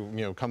Tucker,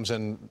 who comes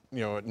in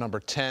at number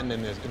 10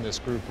 in this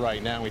group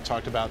right now. We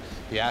talked about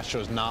the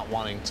Astros not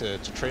wanting to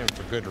trade him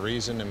for good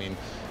reason. I mean,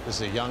 this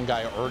is a young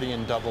guy already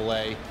in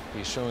AA.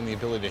 He's showing the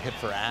ability to hit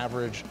for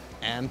average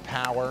and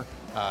power.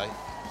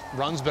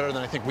 Runs better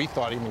than I think we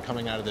thought even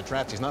coming out of the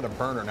draft. He's not a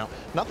burner. Now,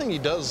 nothing he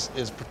does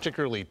is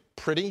particularly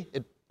pretty.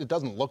 It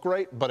doesn't look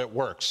right, but it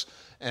works.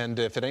 And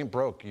if it ain't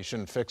broke, you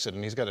shouldn't fix it.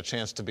 And he's got a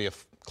chance to be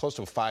close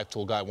to a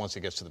 5-tool guy once he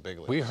gets to the big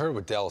leagues. We heard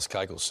what Dallas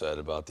Keuchel said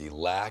about the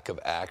lack of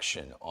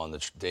action on the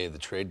day of the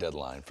trade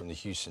deadline from the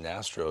Houston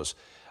Astros.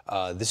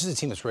 This is a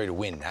team that's ready to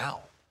win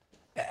now.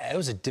 It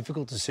was a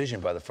difficult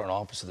decision by the front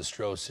office of the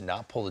Astros to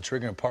not pull the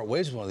trigger and part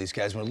ways with one of these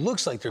guys when it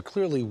looks like they're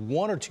clearly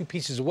 1 or 2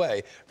 pieces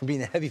away from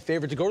being a heavy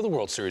favorite to go to the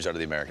World Series out of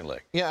the American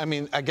League. Yeah, I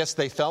mean, I guess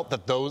they felt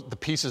that the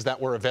pieces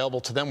that were available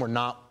to them were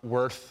not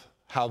worth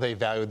how they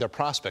valued their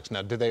prospects.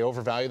 Now, did they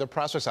overvalue their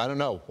prospects? I don't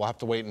know. We'll have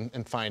to wait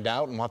and find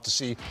out, and we'll have to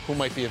see who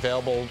might be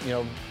available,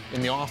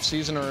 in the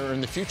offseason or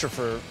in the future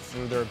for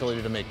their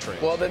ability to make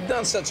trades. Well, they've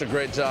done such a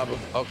great job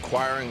of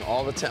acquiring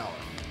all the talent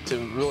to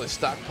really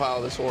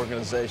stockpile this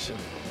organization.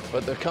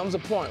 But there comes a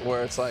point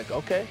where it's like,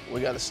 okay, we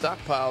got it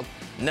stockpiled.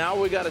 Now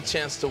we got a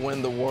chance to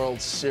win the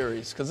World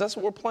Series, because that's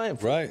what we're playing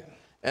for. Right.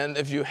 And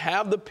if you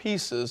have the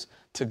pieces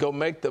to go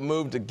make the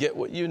move to get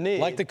what you need.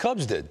 Like the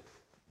Cubs did.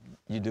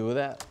 You do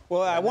that.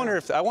 Well, I wonder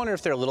if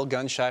they're a little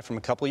gun shy from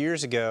a couple of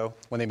years ago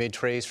when they made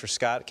trades for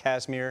Scott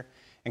Kazmir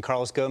and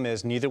Carlos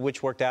Gomez, neither of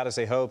which worked out as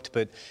they hoped.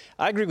 But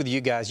I agree with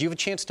you guys. You have a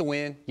chance to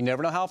win. You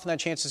never know how often that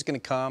chance is going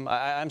to come.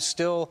 I'm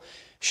still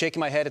shaking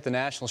my head at the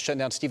Nationals shutting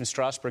down Steven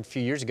Strasburg a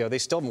few years ago. They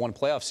still haven't won a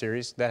playoff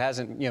series. That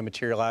hasn't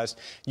materialized.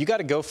 You got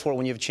to go for it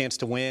when you have a chance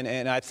to win,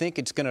 and I think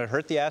it's going to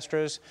hurt the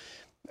Astros.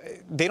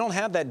 They don't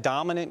have that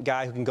dominant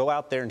guy who can go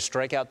out there and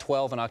strike out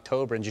 12 in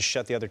October and just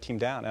shut the other team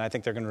down, and I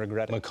think they're going to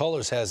regret it.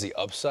 McCullers has the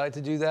upside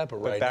to do that, but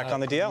right back now, on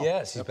the DL.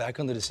 Yes, he's back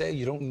on the DL.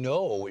 You don't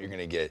know what you're going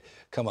to get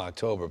come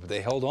October, but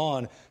they held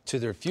on to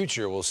their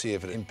future. We'll see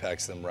if it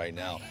impacts them right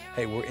now.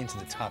 Hey, we're into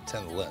the top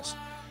 10 of the list.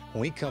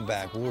 When we come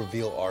back, we'll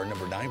reveal our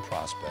number 9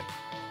 prospect.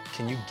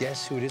 Can you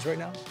guess who it is right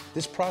now?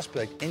 This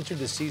prospect entered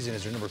the season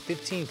as their number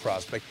 15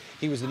 prospect.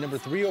 He was the number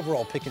 3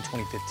 overall pick in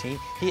 2015.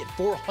 He hit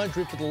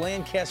 .400 for the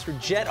Lancaster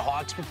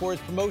Jethawks before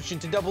his promotion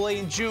to AA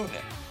in June.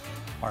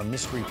 Our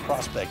mystery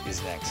prospect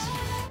is next.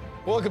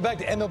 Welcome back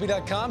to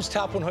MLB.com's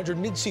Top 100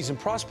 Midseason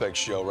Prospects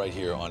show right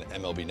here on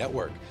MLB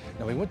Network.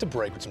 Now, we went to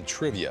break with some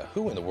trivia.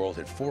 Who in the world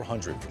hit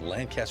 .400 for the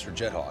Lancaster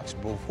Jethawks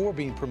before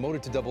being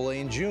promoted to AA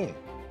in June?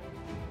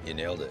 You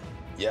nailed it.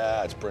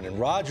 Yeah, it's Brendan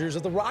Rodgers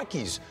of the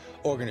Rockies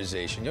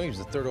organization. He was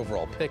the 3rd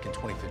overall pick in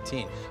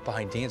 2015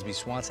 behind Dansby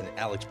Swanson and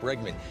Alex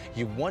Bregman.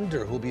 You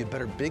wonder who'll be a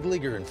better big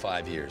leaguer in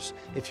 5 years.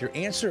 If your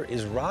answer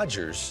is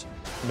Rodgers,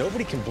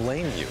 nobody can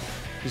blame you.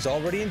 He's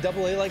already in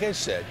AA, like I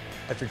said,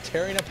 after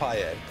tearing up high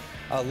ed.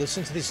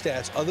 Listen to these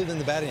stats. Other than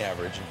the batting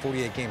average in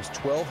 48 games,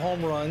 12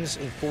 home runs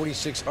and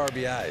 46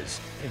 RBIs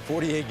in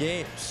 48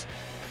 games.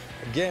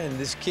 Again,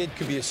 this kid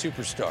could be a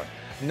superstar.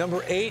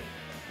 Number 8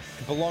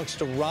 belongs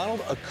to Ronald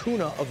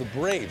Acuna of the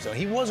Braves. Now,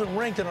 he wasn't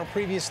ranked on our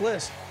previous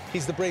list.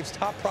 He's the Braves'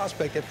 top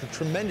prospect after the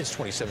tremendous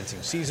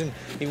 2017 season.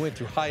 He went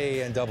through high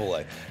A and double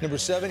A. Number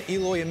 7,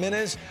 Eloy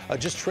Jimenez,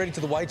 just traded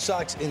to the White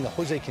Sox in the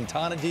Jose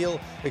Quintana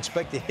deal.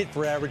 Expect to hit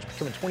for average,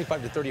 become a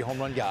 25 to 30 home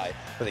run guy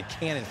with a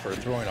cannon for a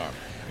throwing arm.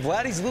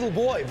 Vladdy's little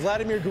boy,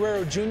 Vladimir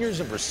Guerrero Jr. is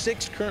number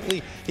 6.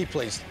 Currently, he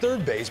plays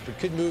third base, but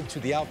could move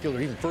to the outfield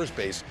or even first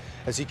base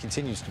as he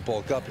continues to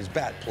bulk up. His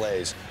bat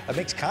plays,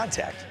 makes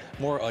contact,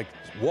 more like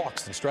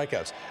walks than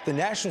strikeouts. The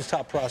Nationals'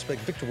 top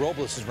prospect, Victor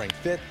Robles, is ranked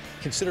 5th,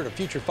 considered a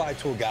future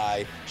 5-tool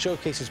guy,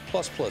 showcases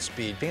plus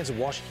speed. Fans of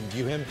Washington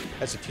view him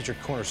as a future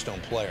cornerstone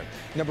player.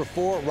 Number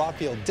 4,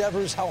 Rafael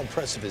Devers. How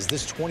impressive has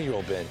this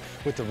 20-year-old been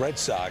with the Red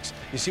Sox?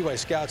 You see why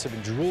scouts have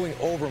been drooling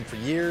over him for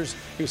years.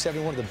 He was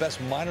having one of the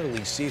best minor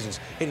league seasons,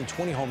 hitting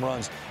 20 home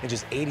runs in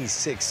just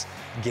 86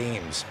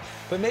 games.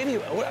 But maybe,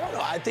 I don't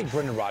know, I think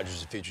Brendan Rodgers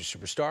is a future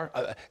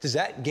superstar. Does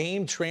that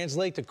game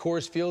translate to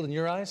Coors Field in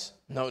your eyes?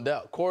 No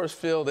doubt. Coors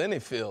Field, any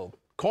field.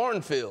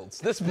 Cornfields.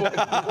 This boy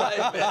can play,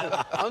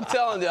 man. I'm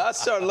telling you, I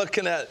started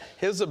looking at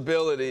his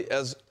ability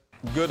as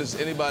good as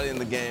anybody in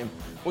the game.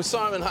 We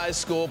saw him in high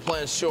school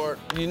playing short.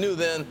 You knew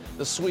then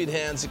the sweet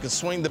hands. He could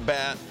swing the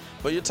bat.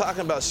 But you're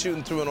talking about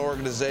shooting through an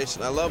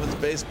organization. I love his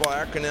baseball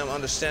acronym,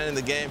 understanding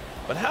the game.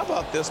 But how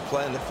about this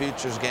play in the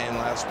Futures game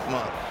last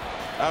month?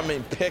 I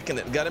mean, picking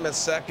it. Got him at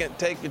second.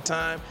 Take your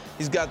time.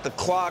 He's got the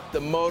clock,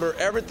 the motor,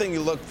 everything you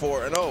look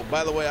for. And, oh,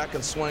 by the way, I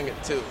can swing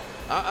it, too.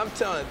 I'm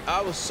telling you,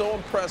 I was so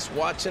impressed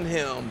watching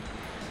him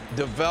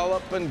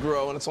develop and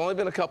grow. And it's only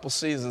been a couple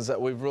seasons that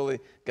we've really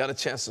got a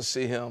chance to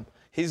see him.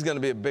 He's going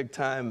to be a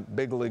big-time,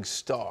 big-league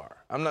star.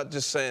 I'm not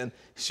just saying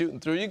shooting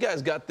through. You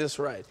guys got this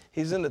right.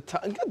 He's in the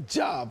top. Good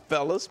job,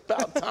 fellas.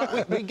 About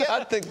time.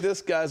 I think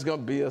this guy's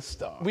going to be a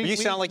star. You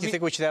sound like you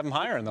think we should have him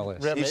higher on the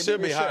list. He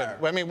should be higher.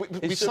 I mean,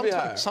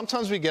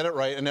 sometimes we get it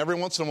right, and every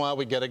once in a while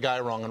we get a guy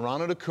wrong. And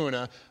Ronald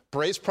Acuna,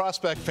 Braves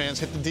prospect fans,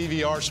 hit the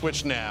DVR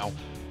switch now.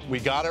 We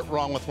got it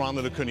wrong with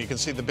Ronald Acuna. You can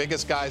see the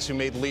biggest guys who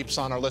made leaps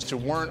on our list who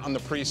weren't on the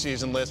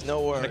preseason list.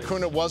 No worries. And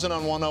Acuna wasn't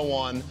on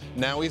 101.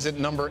 Now he's at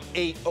number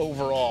 8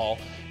 overall.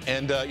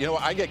 And, you know,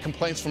 I get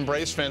complaints from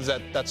Braves fans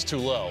that that's too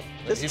low.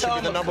 He should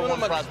be the number 1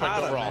 prospect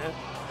overall.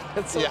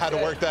 You had to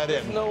work that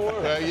in. No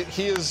worries.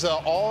 He is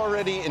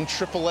already in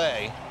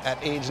AAA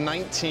at age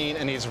 19,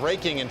 and he's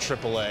raking in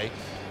AAA.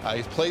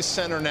 He plays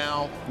center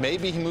now.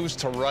 Maybe he moves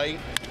to right.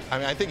 I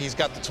mean, I think he's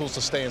got the tools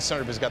to stay in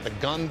center, but he's got the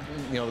gun,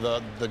 you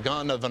know, the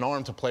gun of an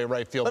arm to play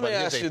right field. Let me but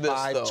ask he's you a this,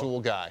 5-tool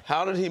guy.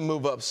 How did he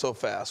move up so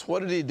fast? What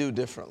did he do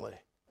differently?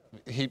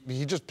 He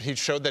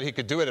showed that he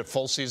could do it at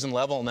full season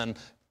level, and then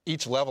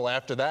each level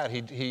after that,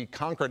 he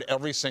conquered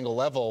every single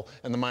level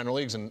in the minor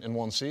leagues in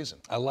one season.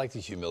 I like the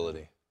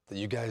humility that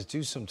you guys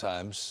do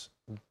sometimes,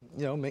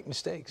 you know, make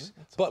mistakes.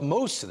 But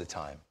most of the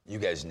time, you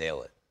guys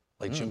nail it.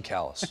 Like Jim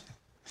Callis,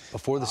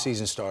 before the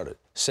season started,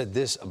 said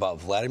this about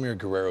Vladimir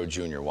Guerrero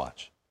Jr.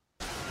 Watch.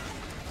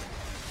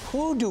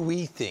 Who do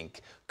we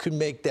think could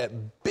make that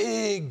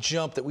big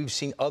jump that we've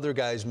seen other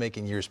guys make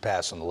in years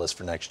past on the list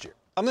for next year?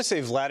 I'm going to say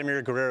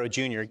Vladimir Guerrero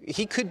Jr.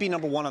 He could be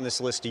number 1 on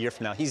this list a year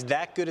from now. He's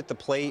that good at the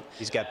plate.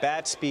 He's got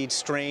bat speed,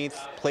 strength,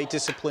 plate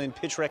discipline,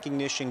 pitch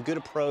recognition, good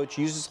approach,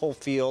 uses whole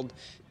field.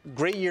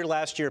 Great year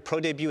last year, pro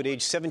debut at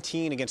age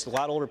 17 against a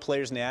lot older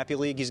players in the Appy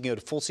League. He's going to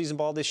go to full season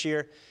ball this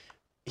year.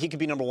 He could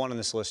be number 1 on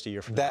this list a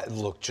year from now. That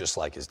looked just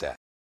like his dad.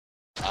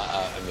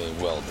 I mean,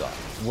 well done.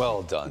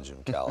 Well done,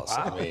 Jim Callis.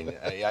 I mean,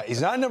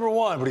 he's not number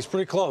 1, but he's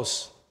pretty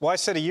close. Well, I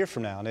said a year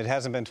from now, and it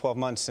hasn't been 12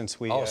 months since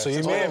we. So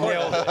you may have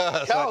nailed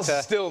it. Cal's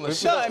still in the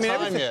show. I mean,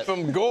 everything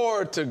from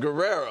Gore to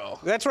Guerrero.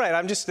 That's right.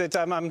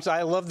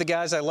 I love the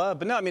guys I love,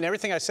 but no, I mean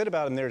everything I said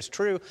about him there is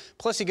true.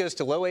 Plus, he goes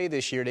to low A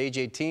this year at age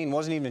 18.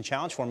 Wasn't even a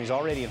challenge for him. He's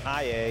already in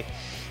high A.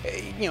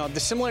 You know,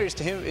 the similarities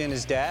to him and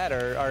his dad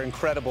are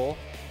incredible.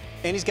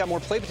 And he's got more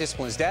plate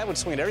discipline. His dad would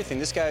swing at everything.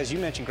 This guy, as you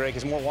mentioned, Greg,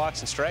 has more walks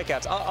and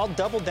strikeouts. I'll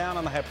double down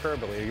on the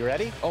hyperbole. Are you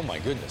ready? Oh my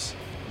goodness.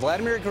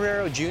 Vladimir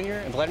Guerrero Jr.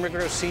 and Vladimir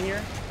Guerrero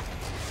Sr.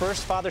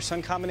 First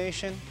father-son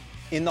combination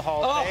in the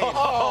Hall of Fame.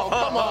 Oh,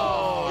 come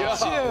on.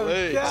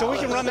 Yeah. So we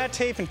can run that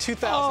tape in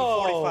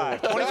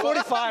 2045.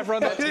 2045,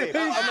 run that tape.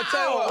 I'm going to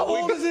tell you what. How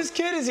old is this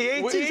kid? Is he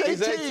 18?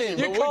 He's 18.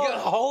 You call it a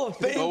Hall of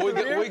Fame?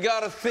 We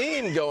got a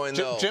theme going,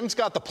 though. Jim's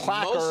got the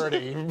plaque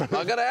already.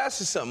 I got to ask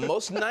you something.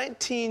 Most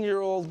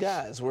 19-year-old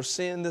guys, we're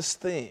seeing this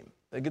theme.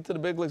 They get to the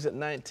big leagues at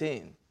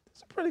 19.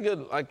 It's pretty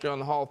good, like you're on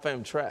the Hall of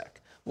Fame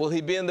track. Will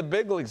he be in the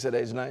big leagues at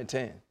age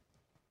 19?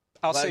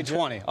 I'll say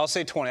 20. I'll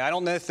say 20. I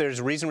don't know if there's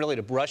a reason really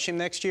to rush him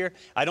next year.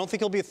 I don't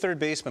think he'll be a third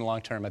baseman long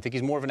term. I think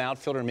he's more of an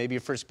outfielder, maybe a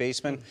first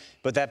baseman.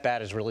 But that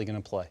bat is really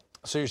going to play.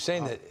 So you're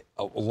saying that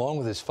along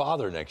with his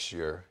father next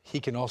year, he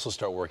can also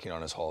start working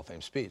on his Hall of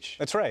Fame speech.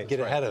 That's right.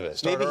 Get ahead of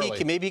it.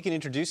 Maybe he can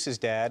introduce his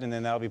dad, and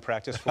then that'll be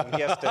practice for when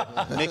he has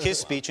to make his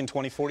speech in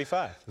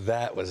 2045.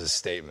 That was a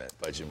statement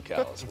by Jim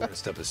Callis. We're going to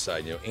step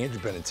aside. You know, Andrew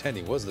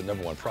Benintendi was the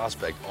 #1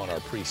 prospect on our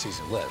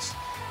preseason list,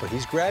 but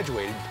he's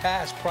graduated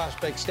past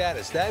prospect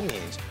status. That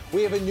means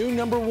we have a new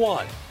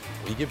 #1. When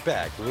we get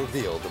back, we'll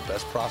reveal the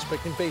best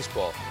prospect in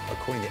baseball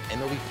according to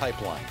MLB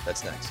Pipeline.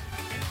 That's next.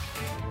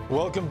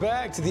 Welcome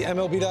back to the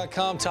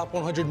MLB.com Top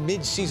 100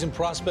 Mid-Season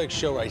Prospect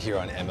Show right here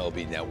on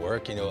MLB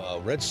Network. You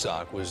know, Red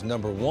Sox was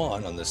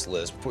 #1 on this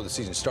list before the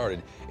season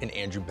started in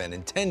Andrew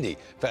Benintendi.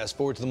 Fast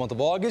forward to the month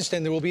of August,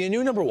 and there will be a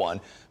new #1.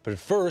 But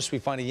first, we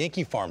find a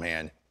Yankee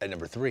farmhand at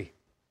 #3.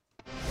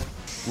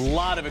 A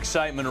lot of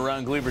excitement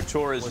around Gleyber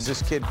Torres. Was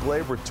this kid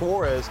Gleyber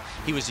Torres?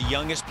 He was the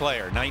youngest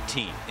player,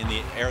 19, in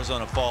the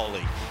Arizona Fall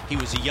League. He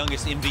was the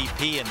youngest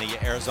MVP in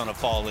the Arizona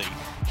Fall League.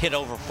 Hit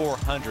over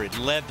 400,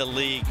 led the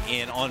league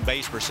in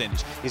on-base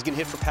percentage. He's going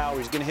to hit for power.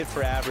 He's going to hit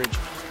for average.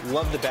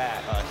 Love the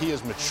bat. He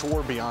is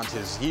mature beyond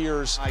his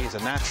years. He's a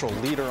natural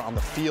leader on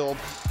the field.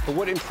 But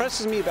what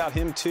impresses me about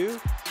him, too,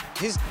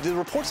 the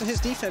reports on his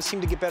defense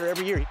seem to get better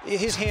every year.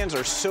 His hands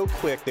are so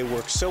quick. They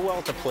work so well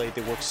at the plate.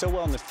 They work so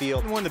well in the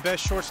field. One of the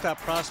best shortstop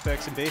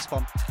prospects in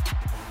baseball.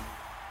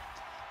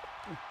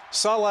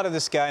 Saw a lot of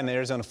this guy in the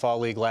Arizona Fall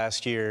League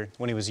last year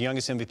when he was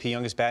youngest MVP,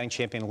 youngest batting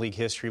champion in league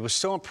history. Was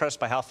so impressed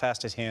by how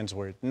fast his hands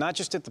were. Not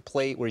just at the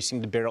plate where he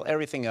seemed to barrel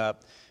everything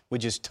up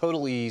with just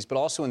total ease, but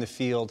also in the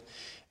field.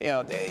 You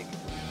know,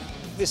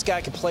 this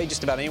guy could play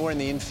just about anywhere in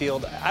the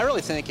infield. I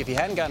really think if he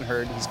hadn't gotten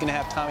hurt, he's going to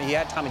have he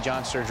had Tommy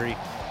John surgery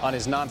on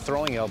his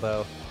non-throwing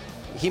elbow.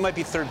 He might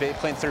be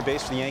playing third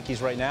base for the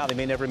Yankees right now. They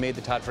may never have made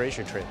the Todd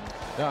Frazier trade.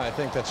 No, I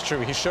think that's true.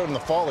 He showed in the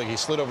Fall League. He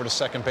slid over to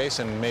second base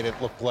and made it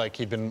look like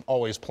he'd been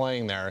always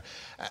playing there.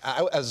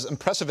 As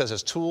impressive as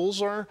his tools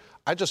are,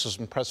 I just was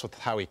impressed with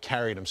how he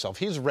carried himself.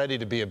 He's ready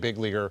to be a big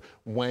leaguer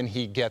when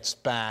he gets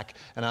back.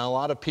 And a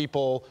lot of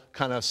people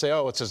kind of say,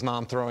 oh, it's his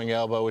non-throwing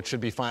elbow. It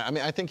should be fine. I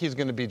mean, I think he's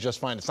going to be just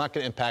fine. It's not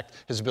going to impact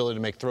his ability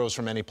to make throws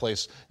from any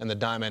place in the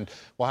diamond.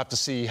 We'll have to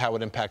see how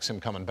it impacts him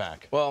coming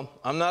back. Well,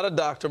 I'm not a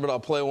doctor, but I'll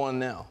play one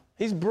now.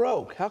 He's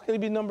broke. How can he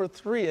be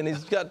 #3? And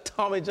he's got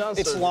Tommy John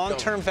surgery. It's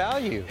long-term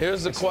value.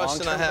 Here's the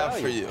question I have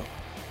for you.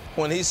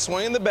 When he's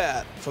swinging the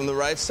bat from the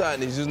right side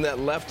and he's using that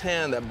left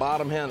hand, that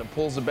bottom hand that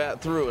pulls the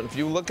bat through, and if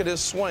you look at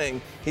his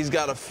swing, he's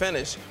got a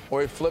finish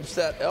where he flips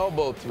that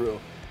elbow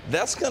through.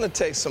 That's going to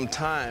take some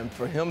time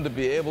for him to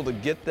be able to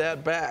get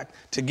that back,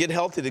 to get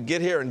healthy, to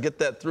get here and get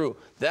that through.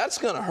 That's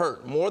going to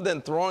hurt more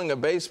than throwing a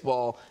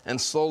baseball and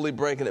slowly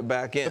breaking it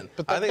back in.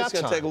 But I think it's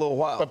going to take a little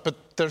while. But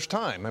there's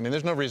time. I mean,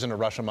 there's no reason to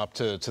rush him up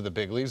to the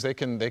big leagues. They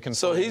can.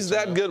 So he's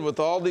that good with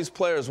all these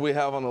players we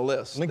have on the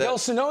list. Miguel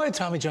Sano had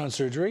Tommy John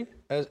surgery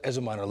as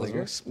a minor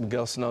leaguer.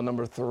 Miguel Sano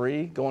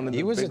 #3 going into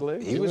the big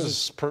league. He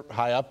was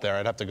high up there.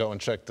 I'd have to go and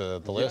check the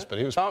list, but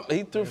he was.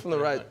 He threw from the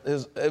right.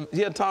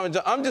 He had Tommy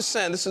John. I'm just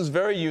saying this is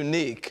very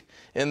unique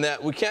in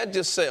that we can't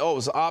just say, oh, it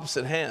was the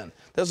opposite hand.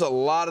 There's a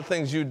lot of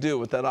things you do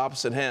with that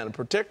opposite hand,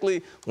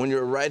 particularly when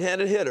you're a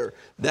right-handed hitter.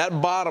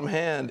 That bottom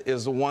hand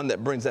is the one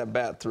that brings that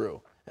bat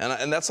through.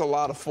 And that's a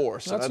lot of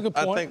force. That's a good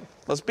point. I think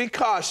let's be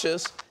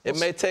cautious. It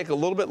may take a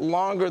little bit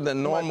longer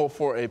than normal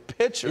for a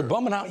pitcher. You're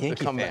bumming out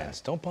Yankee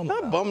fans. Don't bum them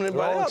out. Not bumming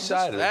anybody out.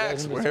 Excited.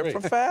 Facts. We're here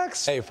for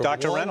facts. Hey, from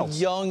Dr. one Reynolds.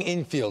 young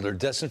infielder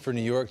destined for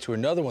New York to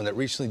another one that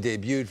recently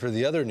debuted for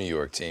the other New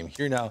York team.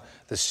 Here now,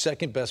 the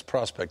second best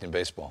prospect in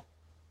baseball.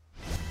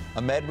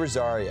 Amed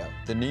Rosario,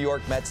 the New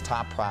York Mets'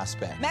 top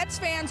prospect. Mets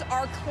fans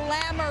are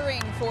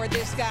clamoring for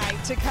this guy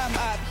to come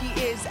up. He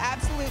is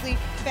absolutely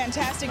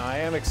fantastic. I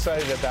am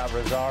excited about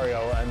Rosario,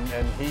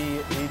 and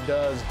he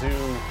does do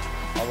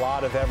a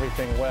lot of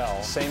everything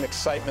well. Same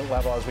excitement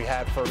level as we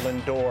had for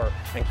Lindor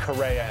and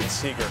Correa and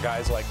Seager,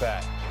 guys like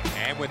that.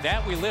 And with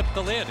that, we lift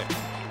the lid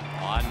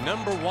on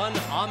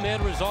 #1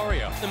 Ahmed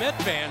Rosario. The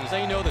Met fans,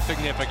 they know the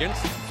significance.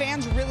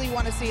 Fans really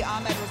want to see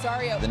Ahmed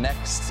Rosario. The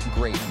next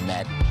great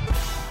Met.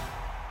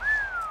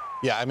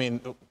 Yeah, I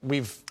mean,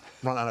 we've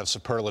run out of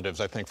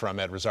superlatives, I think, for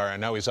Ahmed Rosario. I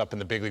know he's up in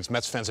the big leagues.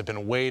 Mets fans have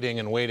been waiting,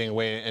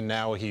 and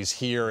now he's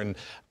here. And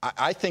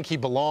I think he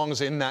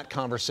belongs in that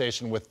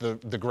conversation with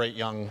the great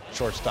young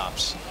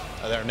shortstops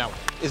there. Now,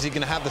 is he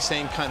going to have the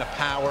same kind of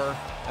power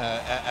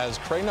as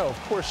Correa? No, of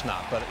course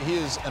not. But he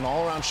is an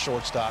all-around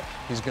shortstop.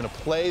 He's going to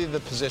play the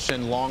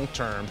position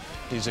long-term.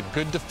 He's a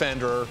good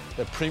defender.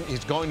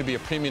 He's going to be a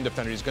premium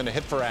defender. He's going to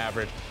hit for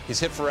average. He's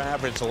hit for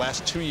average the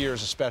last 2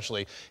 years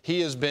especially.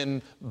 He has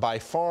been by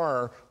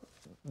far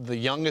the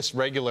youngest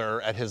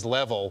regular at his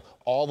level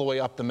all the way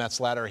up the Mets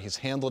ladder. He's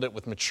handled it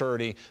with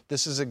maturity.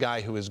 This is a guy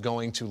who is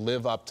going to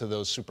live up to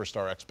those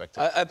superstar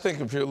expectations. I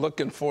think if you're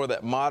looking for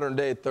that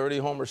modern-day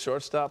 30-homer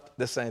shortstop,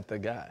 this ain't the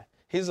guy.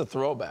 He's a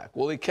throwback.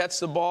 Will he catch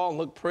the ball and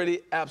look pretty?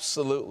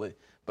 Absolutely.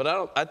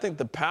 But I think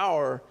the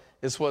power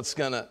is what's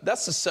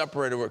that's the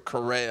separator with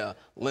Correa,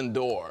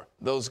 Lindor,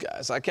 those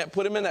guys. I can't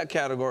put him in that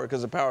category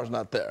because the power's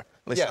not there.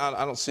 At least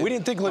I don't see. We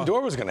didn't think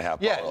Lindor was going to have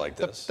power like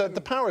this. The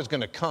power is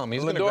going to come.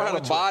 He's Lindor had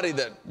a body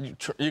that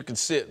you could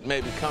see it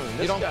maybe coming.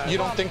 You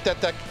don't think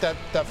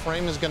that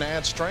frame is going to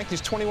add strength? He's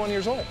 21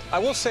 years old. I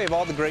will say, of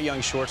all the great young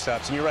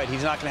shortstops, and you're right,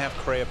 he's not going to have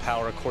Correa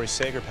power or Corey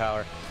Seager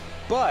power,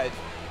 but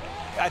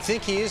I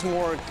think he is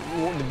more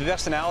the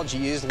best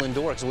analogy is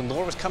Lindor, because when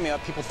Lindor was coming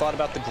up, people thought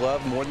about the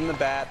glove more than the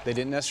bat. They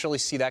didn't necessarily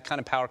see that kind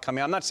of power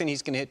coming. I'm not saying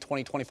he's going to hit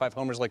 20, 25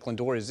 homers like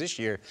Lindor is this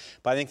year,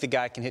 but I think the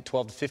guy can hit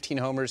 12 to 15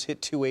 homers,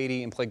 hit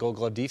 280, and play Gold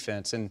Glove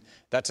defense, and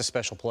that's a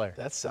special player.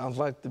 That sounds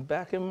like the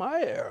back in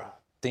my era.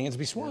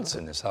 Dansby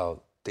Swanson is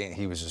how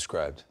he was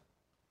described.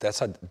 That's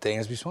how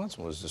Dansby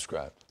Swanson was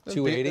described.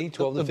 280,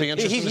 12 to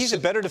 15. He's a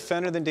better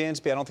defender than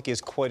Dansby. I don't think he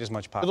has quite as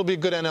much power. It'll be a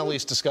good NL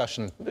East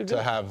discussion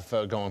to have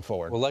going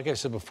forward. Well, like I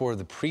said before,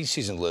 the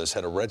preseason list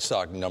had a Red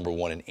Sox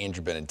 #1 in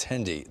Andrew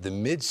Benintendi. The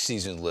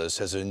midseason list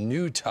has a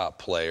new top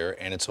player,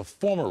 and it's a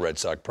former Red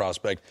Sox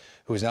prospect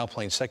who is now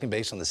playing second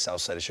base on the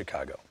south side of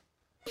Chicago.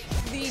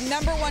 The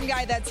 #1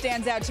 guy that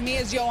stands out to me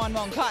is Yoan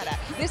Moncada.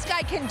 This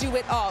guy can do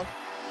it all.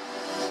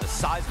 The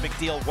seismic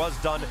deal was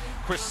done.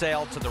 Chris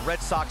Sale to the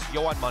Red Sox,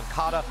 Yoan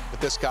Moncada.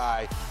 But this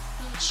guy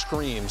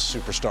screams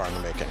superstar in the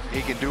making.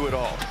 He can do it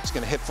all. He's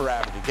going to hit for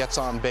average. He gets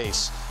on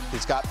base.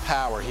 He's got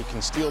power. He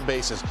can steal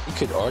bases. He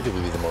could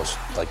arguably be the most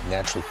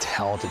naturally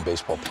talented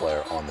baseball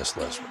player on this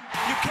list.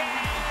 You can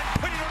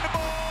put it on the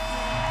board.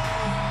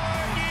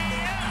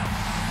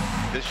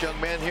 Yeah! This young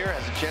man here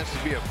has a chance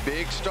to be a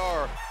big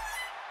star.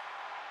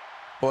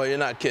 Boy, you're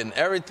not kidding.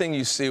 Everything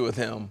you see with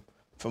him,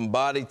 from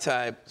body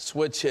type,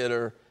 switch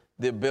hitter,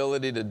 the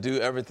ability to do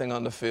everything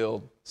on the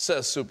field,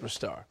 says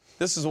superstar.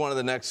 This is one of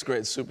the next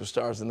great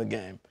superstars in the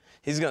game.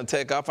 He's going to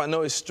take off. I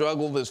know he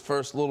struggled his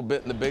first little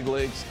bit in the big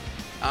leagues.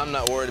 I'm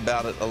not worried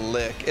about it a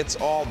lick. It's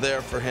all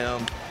there for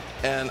him.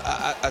 And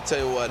I tell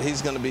you what,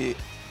 he's going to be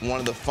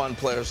one of the fun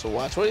players to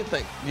watch. What do you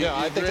think?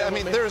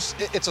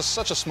 It's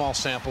such a small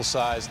sample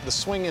size. The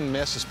swing and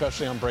miss,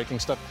 especially on breaking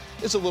stuff,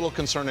 is a little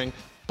concerning.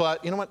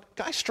 But you know what?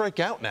 Guys strike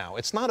out now.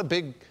 It's not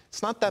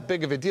that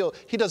big of a deal.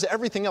 He does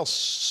everything else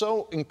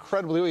so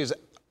incredibly well. He's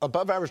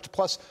above average to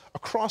plus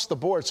across the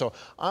board. So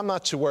I'm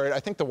not too worried. I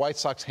think the White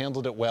Sox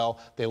handled it well.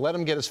 They let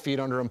him get his feet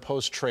under him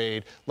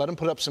post-trade, let him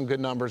put up some good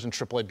numbers in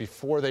AAA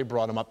before they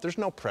brought him up. There's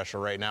no pressure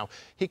right now.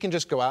 He can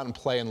just go out and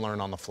play and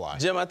learn on the fly.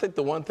 Jim, I think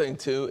the one thing,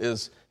 too,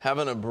 is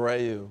having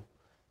Abreu,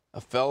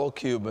 a fellow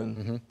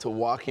Cuban, to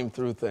walk him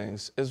through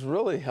things is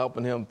really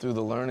helping him through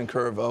the learning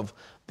curve of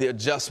the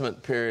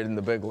adjustment period in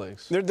the big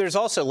leagues. There's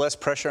also less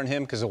pressure on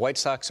him because the White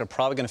Sox are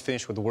probably going to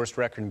finish with the worst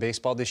record in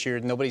baseball this year.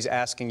 Nobody's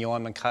asking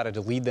Yoan Moncada to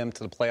lead them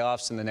to the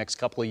playoffs in the next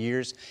couple of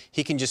years.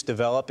 He can just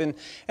develop. And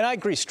I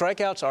agree,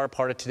 strikeouts are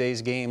part of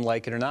today's game,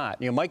 like it or not.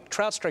 Mike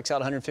Trout strikes out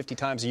 150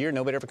 times a year.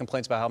 Nobody ever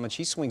complains about how much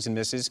he swings and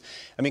misses.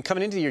 I mean,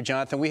 coming into the year,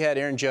 Jonathan, we had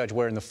Aaron Judge,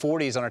 where in the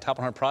 40s on our top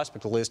 100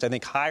 prospect list, I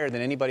think higher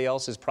than anybody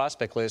else's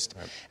prospect list.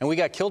 Right. And we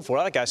got killed for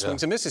it. That guy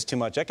swings and misses too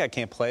much. That guy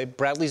can't play.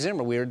 Bradley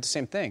Zimmer, we heard the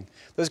same thing.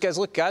 Those guys,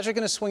 look, guys are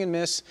going to swing and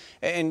miss.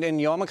 And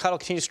Yoan Moncada will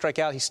continue to strike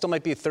out. He still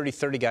might be a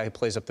 30-30 guy who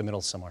plays up the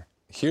middle somewhere.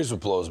 Here's what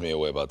blows me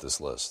away about this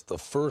list.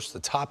 The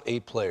top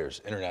 8 players,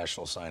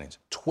 international signings.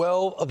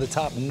 12 of the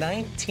top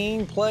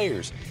 19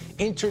 players,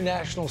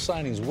 international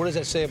signings. What does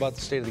that say about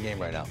the state of the game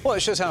right now? Well, it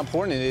shows how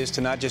important it is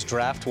to not just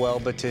draft well,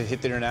 but to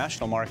hit the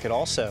international market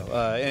also.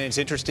 And it's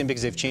interesting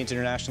because they've changed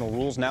international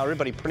rules. Now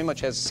everybody pretty much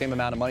has the same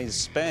amount of money to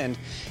spend,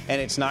 and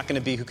it's not going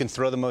to be who can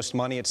throw the most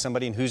money at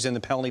somebody and who's in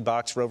the penalty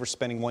box for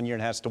overspending 1 year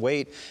and has to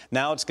wait.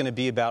 Now it's going to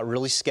be about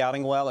really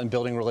scouting well and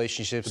building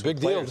relationships with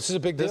players. Deal. This is a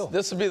big deal.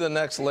 This will be the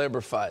next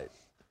labor fight.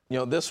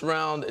 This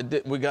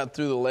round, we got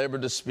through the labor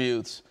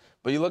disputes,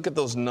 but you look at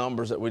those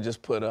numbers that we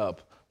just put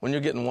up. When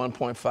you're getting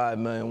 1.5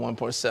 million,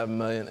 1.7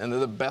 million, and they're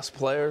the best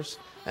players,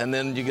 and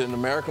then you get an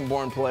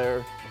American-born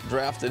player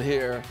drafted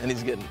here, and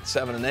he's getting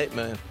 7 and 8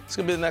 million, it's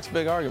going to be the next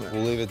big argument.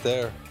 We'll leave it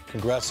there.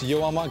 Congrats to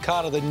Yoan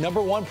Moncada, the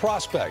 #1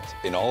 prospect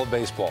in all of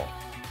baseball.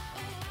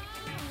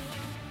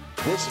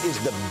 This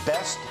is the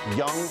best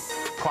young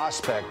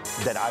prospect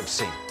that I've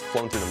seen.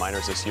 Flown through the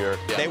minors this year.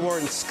 Yeah. They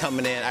weren't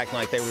coming in acting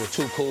like they were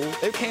too cool.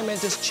 They came in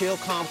just chill,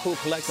 calm, cool,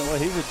 collecting. Well,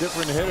 he's a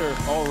different hitter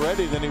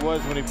already than he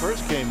was when he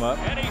first came up.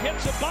 And he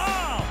hits a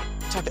bomb.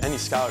 Talk to any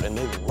scout, and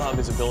they love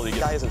his ability.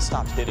 The guy hasn't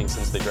stopped hitting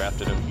since they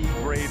drafted him. He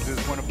grades as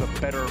one of the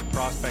better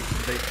prospects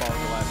in baseball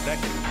in the last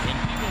decade. When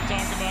people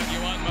talk about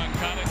Yoan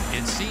Moncada,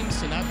 it seems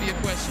to not be a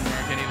question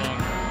mark any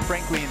longer.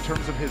 Frankly, in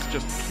terms of his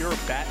just pure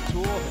bat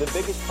tool, the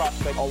biggest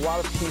prospect, a lot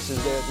of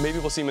pieces there. Maybe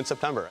we'll see him in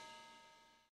September.